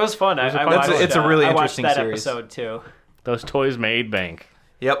Yeah, it was fun. I watched, it's a really I watched interesting that series. episode too. Those toys made bank.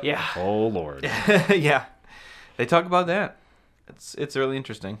 Yep. Yeah. Oh Lord. Yeah. They talk about that. It's really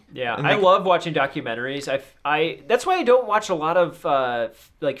interesting. Yeah, And I like- love watching documentaries. I that's why I don't watch a lot of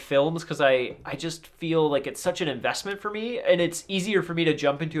like films, because I just feel like it's such an investment for me, and it's easier for me to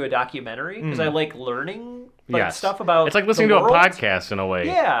jump into a documentary because I like learning Yes. stuff about. It's like listening the to a world. podcast in a way.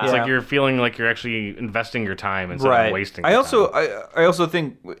 Yeah. It's Yeah. like you're feeling like you're actually investing your time instead of wasting. I your also time. I also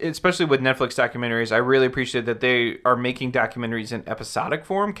think, especially with Netflix documentaries, I really appreciate that they are making documentaries in episodic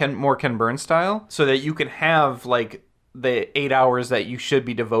form, Ken Burns style, so that you can have like the 8 hours that you should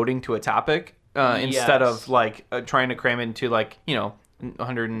be devoting to a topic instead Yes. of like trying to cram into like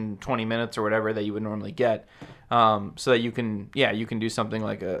 120 minutes or whatever that you would normally get, so that you can do something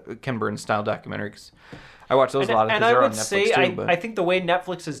like a Ken Burns style documentary. 'Cause I watch those a lot And because I they're on would Netflix say, too. But I think the way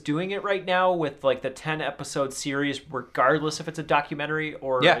Netflix is doing it right now with like the 10-episode series, regardless if it's a documentary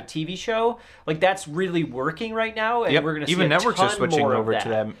or Yeah. a TV show, like that's really working right now, and yep. we're going to see even a networks are ton switching more over of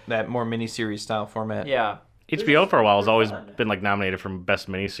to that more miniseries style format. Yeah. HBO for a while has always been like nominated for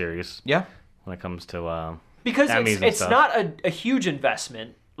best miniseries Yeah. when it comes to. Because Emmys and it's stuff. not a huge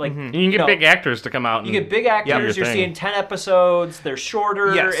investment. Like You can get big actors to come out. And You get big actors. your You're thing. seeing 10 episodes. They're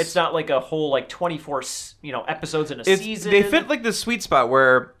shorter. Yes. It's not like a whole like 24 episodes in a It's, season. they fit like the sweet spot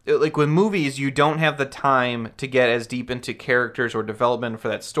where, like with movies, you don't have the time to get as deep into characters or development for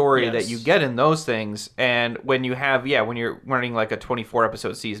that story Yes. that you get in those things. And when you have, when you're running like a 24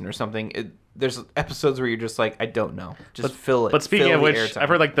 episode season or something, there's episodes where you're just like, I don't know, just fill it. But speaking fill of the which, airtime. I've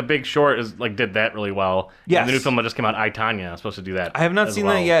heard like The Big Short did that really well. Yes. And the new film that just came out, I, Tonya, is supposed to do that. I have not as seen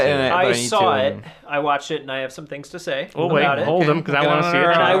well, that yet, too. and I but need saw to, it. and- I watched it, and I have some things to say Oh wait, about it. hold them because I Okay, want to see it.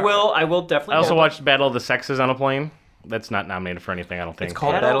 no, too. no, I will definitely. I also watch watched Battle of the Sexes on a plane. That's not nominated for anything, I don't think. It's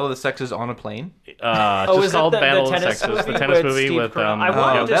called Battle- Battle of the Sexes on a Plane. It's Oh, just is it called the Battle of the tennis Sexes, the movie tennis with movie Steve with. Carell? I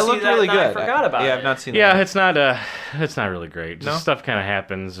wanted to that see looked that, really and I good. forgot about Yeah, it. I've not seen Yeah, that. it's not really great. Just No? stuff kind of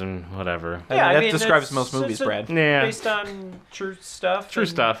happens and whatever. Yeah, that mean, describes it's- most movies, it's Brad. Yeah. Based on true stuff. True and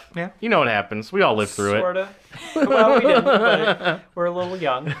stuff. Yeah. You know what happens. We all live through it. Sorta. Well, we didn't, but we're a little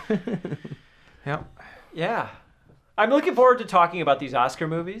young. Yeah. Yeah. I'm looking forward to talking about these Oscar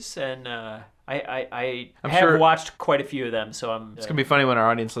movies, and I have sure- watched quite a few of them, so I'm. It's gonna be funny when our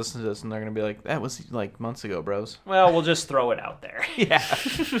audience listens to this and they're gonna be like, "That was like months ago, bros." Well, we'll just throw it out there. Yeah,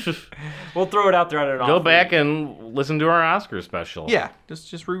 We'll throw it out there on an Go off back week. and listen to our Oscar special. yeah.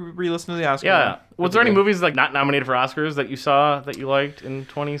 Just re-listen to the Oscar. Yeah. one. Was there any movies like not nominated for Oscars that you saw that you liked in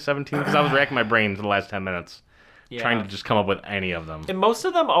 2017? Because I was racking my brain for the last 10 minutes Yeah. trying to just come up with any of them. And most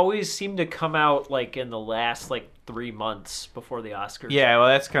of them always seem to come out like in the last 3 months before the Oscars. Yeah, well,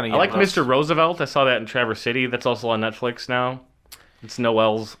 that's kind of. I like Mr. Roosevelt. I saw that in Traverse City. That's also on Netflix now. It's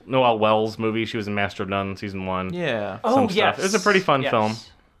Noel Wells movie. She was in Master of None season 1. Yeah. Oh, some yes. stuff. It's a pretty fun Yes. film.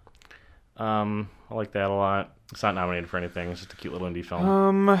 I like that a lot. It's not nominated for anything. It's just a cute little indie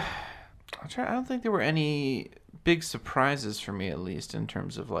film. I don't think there were any big surprises for me, at least in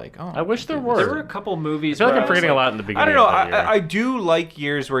terms of I wish there were. There were a couple movies. I feel like where I'm forgetting was a lot in the beginning. I don't know. Of the year. I do like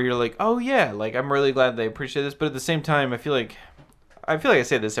years where you're like, oh yeah, like I'm really glad they appreciate this, but at the same time, I feel like I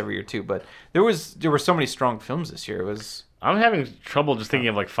say this every year too. But there were so many strong films this year. It was. I'm having trouble just thinking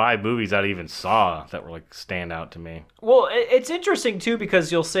of 5 movies I even saw that were stand out to me. Well, it's interesting too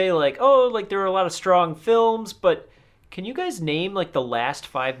because you'll say there were a lot of strong films, but can you guys name the last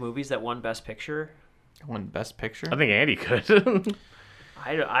 5 movies that won Best Picture? Won Best Picture. I think Andy could.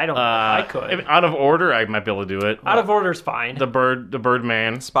 I don't know. I could. Out of order, I might be able to do it. Out of order's fine. The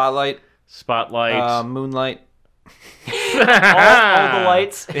Birdman, Spotlight. Spotlight, Moonlight. all the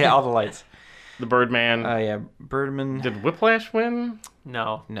lights. Yeah, all the lights. The Birdman. Yeah, Birdman. Did Whiplash win?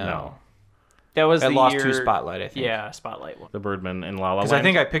 No, No. that was I the lost year. to Spotlight, I think. Yeah, Spotlight won. The Birdman and La La Because Land. I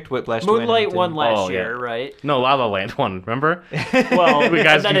think I picked Whiplash. to win and it Moonlight won didn't. last Oh, yeah. year, right? No, La La Land won. Remember? Well, We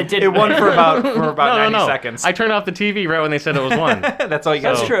guys and then can- it did. It won for about 90 no. seconds. I turned off the TV right when they said it was one. That's all you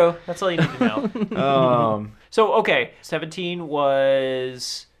got. That's true. That's all you need to know. So, okay, 17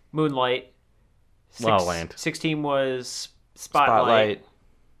 was Moonlight. La La Land. 16 was Spotlight.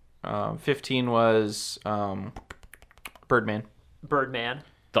 15 was Birdman. Birdman.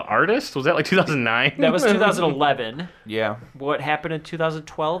 The Artist? Was that 2009? That was 2011. Yeah. What happened in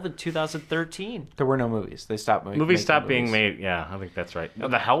 2012 and 2013? There were no movies. They stopped making Movies stopped being movies. made. Yeah, I think that's right.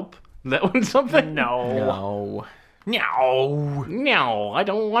 The Help? That one something? No. No. No, I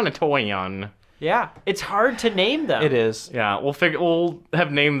don't want a toy on. Yeah, it's hard to name them. It is. Yeah, we'll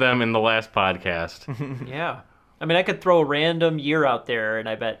have named them in the last podcast. Yeah. I mean, I could throw a random year out there, and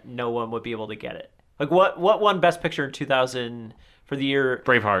I bet no one would be able to get it. What won Best Picture in 2000 for the year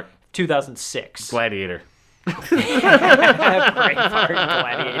Braveheart, 2006? Gladiator. Braveheart,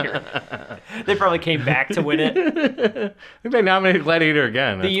 Gladiator. They probably came back to win it. I think they nominated Gladiator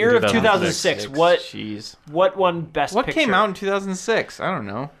again. The year of 2006. Jeez. What won Best What Picture? came out in 2006? I don't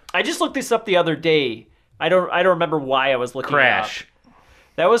know. I just looked this up the other day. I don't remember why I was looking Crash. it up.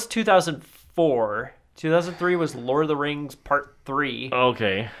 That was 2004. 2003 was Lord of the Rings Part 3.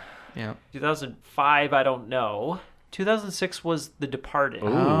 Okay. Yeah. 2005, I don't know. 2006 was The Departed.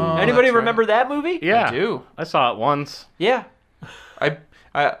 Oh, Anybody that's right. remember that movie? Yeah. I do. I saw it once. Yeah.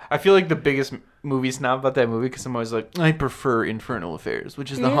 I feel like the biggest movie snob about that movie because I'm always like, I prefer Infernal Affairs,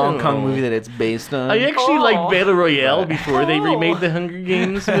 which is the Hong Kong movie that it's based on. I actually Oh. liked Battle Royale before they remade the Hunger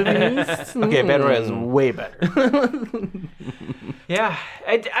Games movies. Okay, Battle Royale is way better. Yeah.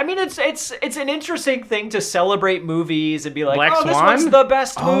 I mean, it's an interesting thing to celebrate movies and be like, Black oh, this Swan? one's the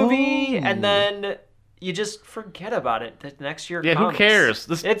best movie, and then you just forget about it the next year. Yeah, comes. who cares?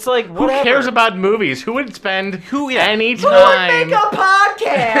 It's like, Who whatever. cares about movies? Who would spend any Who would make time? a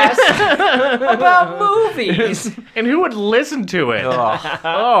podcast about movies? And who would listen to it? Ugh.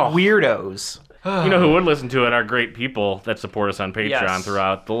 Oh, Weirdos. you know who would listen to it? Our great people that support us on Patreon Yes.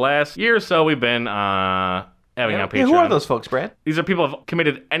 throughout the last year or so. We've been having on Patreon. Yeah, who are those folks, Brad? These are people who have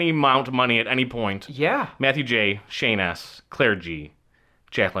committed any amount of money at any point. Yeah. Matthew J, Shane S, Claire G,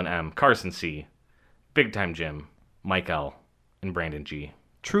 Jacqueline M, Carson C, Big Time Jim, Mike L, and Brandon G.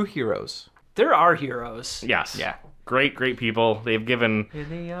 True heroes. There are heroes. Yes. Yeah. Great people. They've given In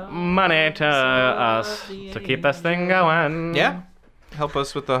the money to us to keep this thing going. Yeah. Help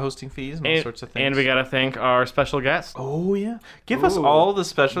us with the hosting fees and all And, sorts of things. and we gotta thank our special guest, Oh, yeah. Give us all the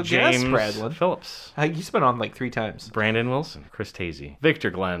special guests, James Bradley. Phillips, He's been on like 3 times. Brandon Wilson, Chris Tazy, Victor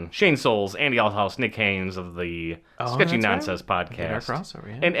Glenn, Shane Souls, Andy Althouse, Nick Haynes of the Sketchy that's Nonsense right. podcast, Our crossover,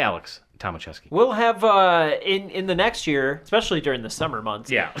 yeah. and Alex Tomacheski. We'll have in the next year, especially during the summer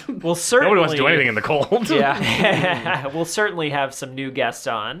months. Yeah. We'll certainly Nobody wants to do anything in the cold. Yeah. We'll certainly have some new guests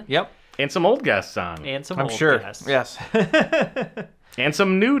on Yep. And some old guests on. and some I'm old sure. guests. Yes. And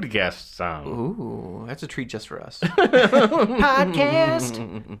some nude guests on. Ooh, that's a treat just for us.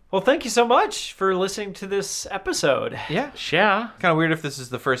 Podcast. Well, thank you so much for listening to this episode. Yeah. Yeah. Kind of weird if this is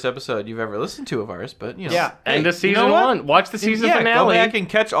the first episode you've ever listened to of ours, but you know. Yeah. End of you season know what? 1. Watch the season Go finale. back and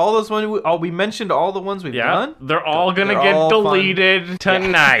catch all those ones. We mentioned all the ones we've Yeah, done. they're all gonna They're get all fun. deleted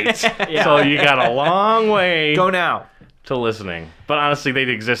tonight. Yeah. So you got a long way Go now. to listening. But honestly, they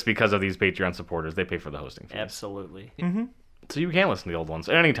exist because of these Patreon supporters. They pay for the hosting fees. Absolutely. So you can listen to the old ones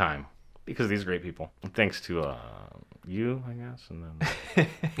at any time because of these great people. And thanks to you, I guess, and then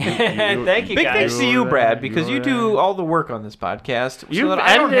Thank you, Big guys. thanks to you, Brad, You because were you do all the work on this podcast. you've so that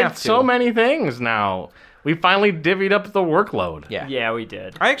I don't edited have to. so many things now. We finally divvied up the workload. Yeah. Yeah, we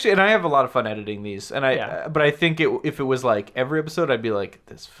did. I have a lot of fun editing these, and Yeah. but I think if it was like every episode, I'd be like,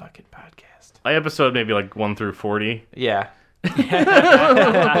 this fucking podcast. I episode maybe like 1 through 40. Yeah.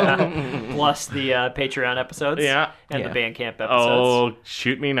 Plus the Patreon episodes. Yeah. And Yeah. the Bandcamp episodes. Oh,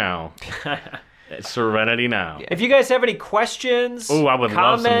 shoot me now. Serenity now. Yeah. If you guys have any questions, Oh, I would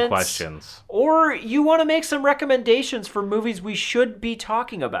love some comments, questions. or you want to make some recommendations for movies we should be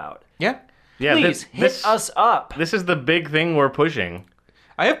talking about, Yeah. Yeah, please hit us up. This is the big thing we're pushing.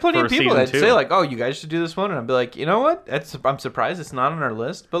 I have plenty For of people season that 2. say like, "Oh, you guys should do this one," and I'd be like, "You know what? I'm surprised it's not on our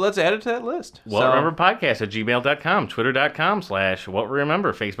list, but let's add it to that list." What Remember Podcast at gmail.com, twitter.com/what we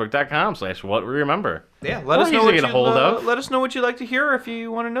remember, facebook.com/what we remember. Yeah, let We're us know easy what to get a you hold of. let us know what you'd like to hear if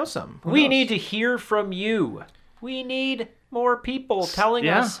you want to know some. Who We knows? need to hear from you. We need more people telling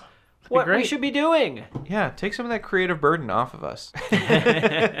Yeah, us be what we great. should be doing. Yeah, take some of that creative burden off of us.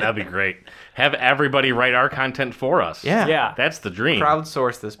 That'd be great. Have everybody write our content for us. Yeah. Yeah. That's the dream.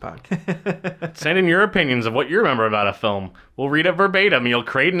 Crowdsource this podcast. Send in your opinions of what you remember about a film. We'll read it verbatim and you'll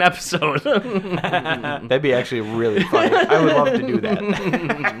create an episode. That'd be actually really funny. I would love to do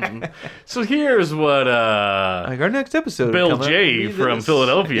that. So here's what Like our next episode. Bill coming up J. will be from this.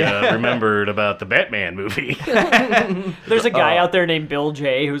 Philadelphia remembered about the Batman movie. There's a guy out there named Bill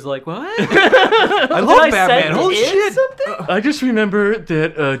J who's like, what? I love I Batman. send Holy in shit! something? I just remember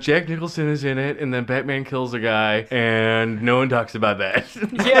that Jack Nicholson is in it, and then Batman kills a guy, and no one talks about that.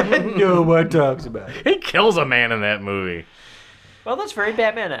 Yeah. No one talks about it. He kills a man in that movie. Well, that's very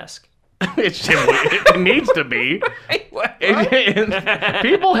Batman-esque. It needs to be.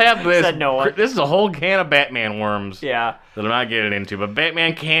 People have this. Said no one. This is a whole can of Batman worms Yeah. that I'm not getting into, but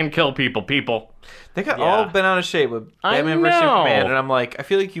Batman can kill people. They got Yeah. all bent out of shape with I Batman vs know. Superman, and I'm like, I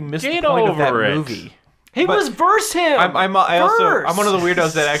feel like you missed Get the point of that over it. movie. He But was verse him. I'm one of the Verse.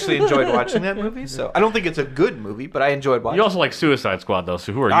 weirdos that actually enjoyed watching that movie. So I don't think it's a good movie, but I enjoyed watching. You also like Suicide Squad, though,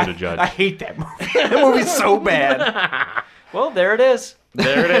 so who are you to judge? I hate that movie. That movie's so bad. Well, there it is.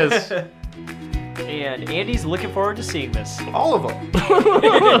 There it is. And Andy's looking forward to seeing this All of them.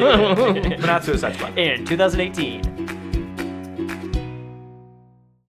 But not Suicide Squad. in 2018.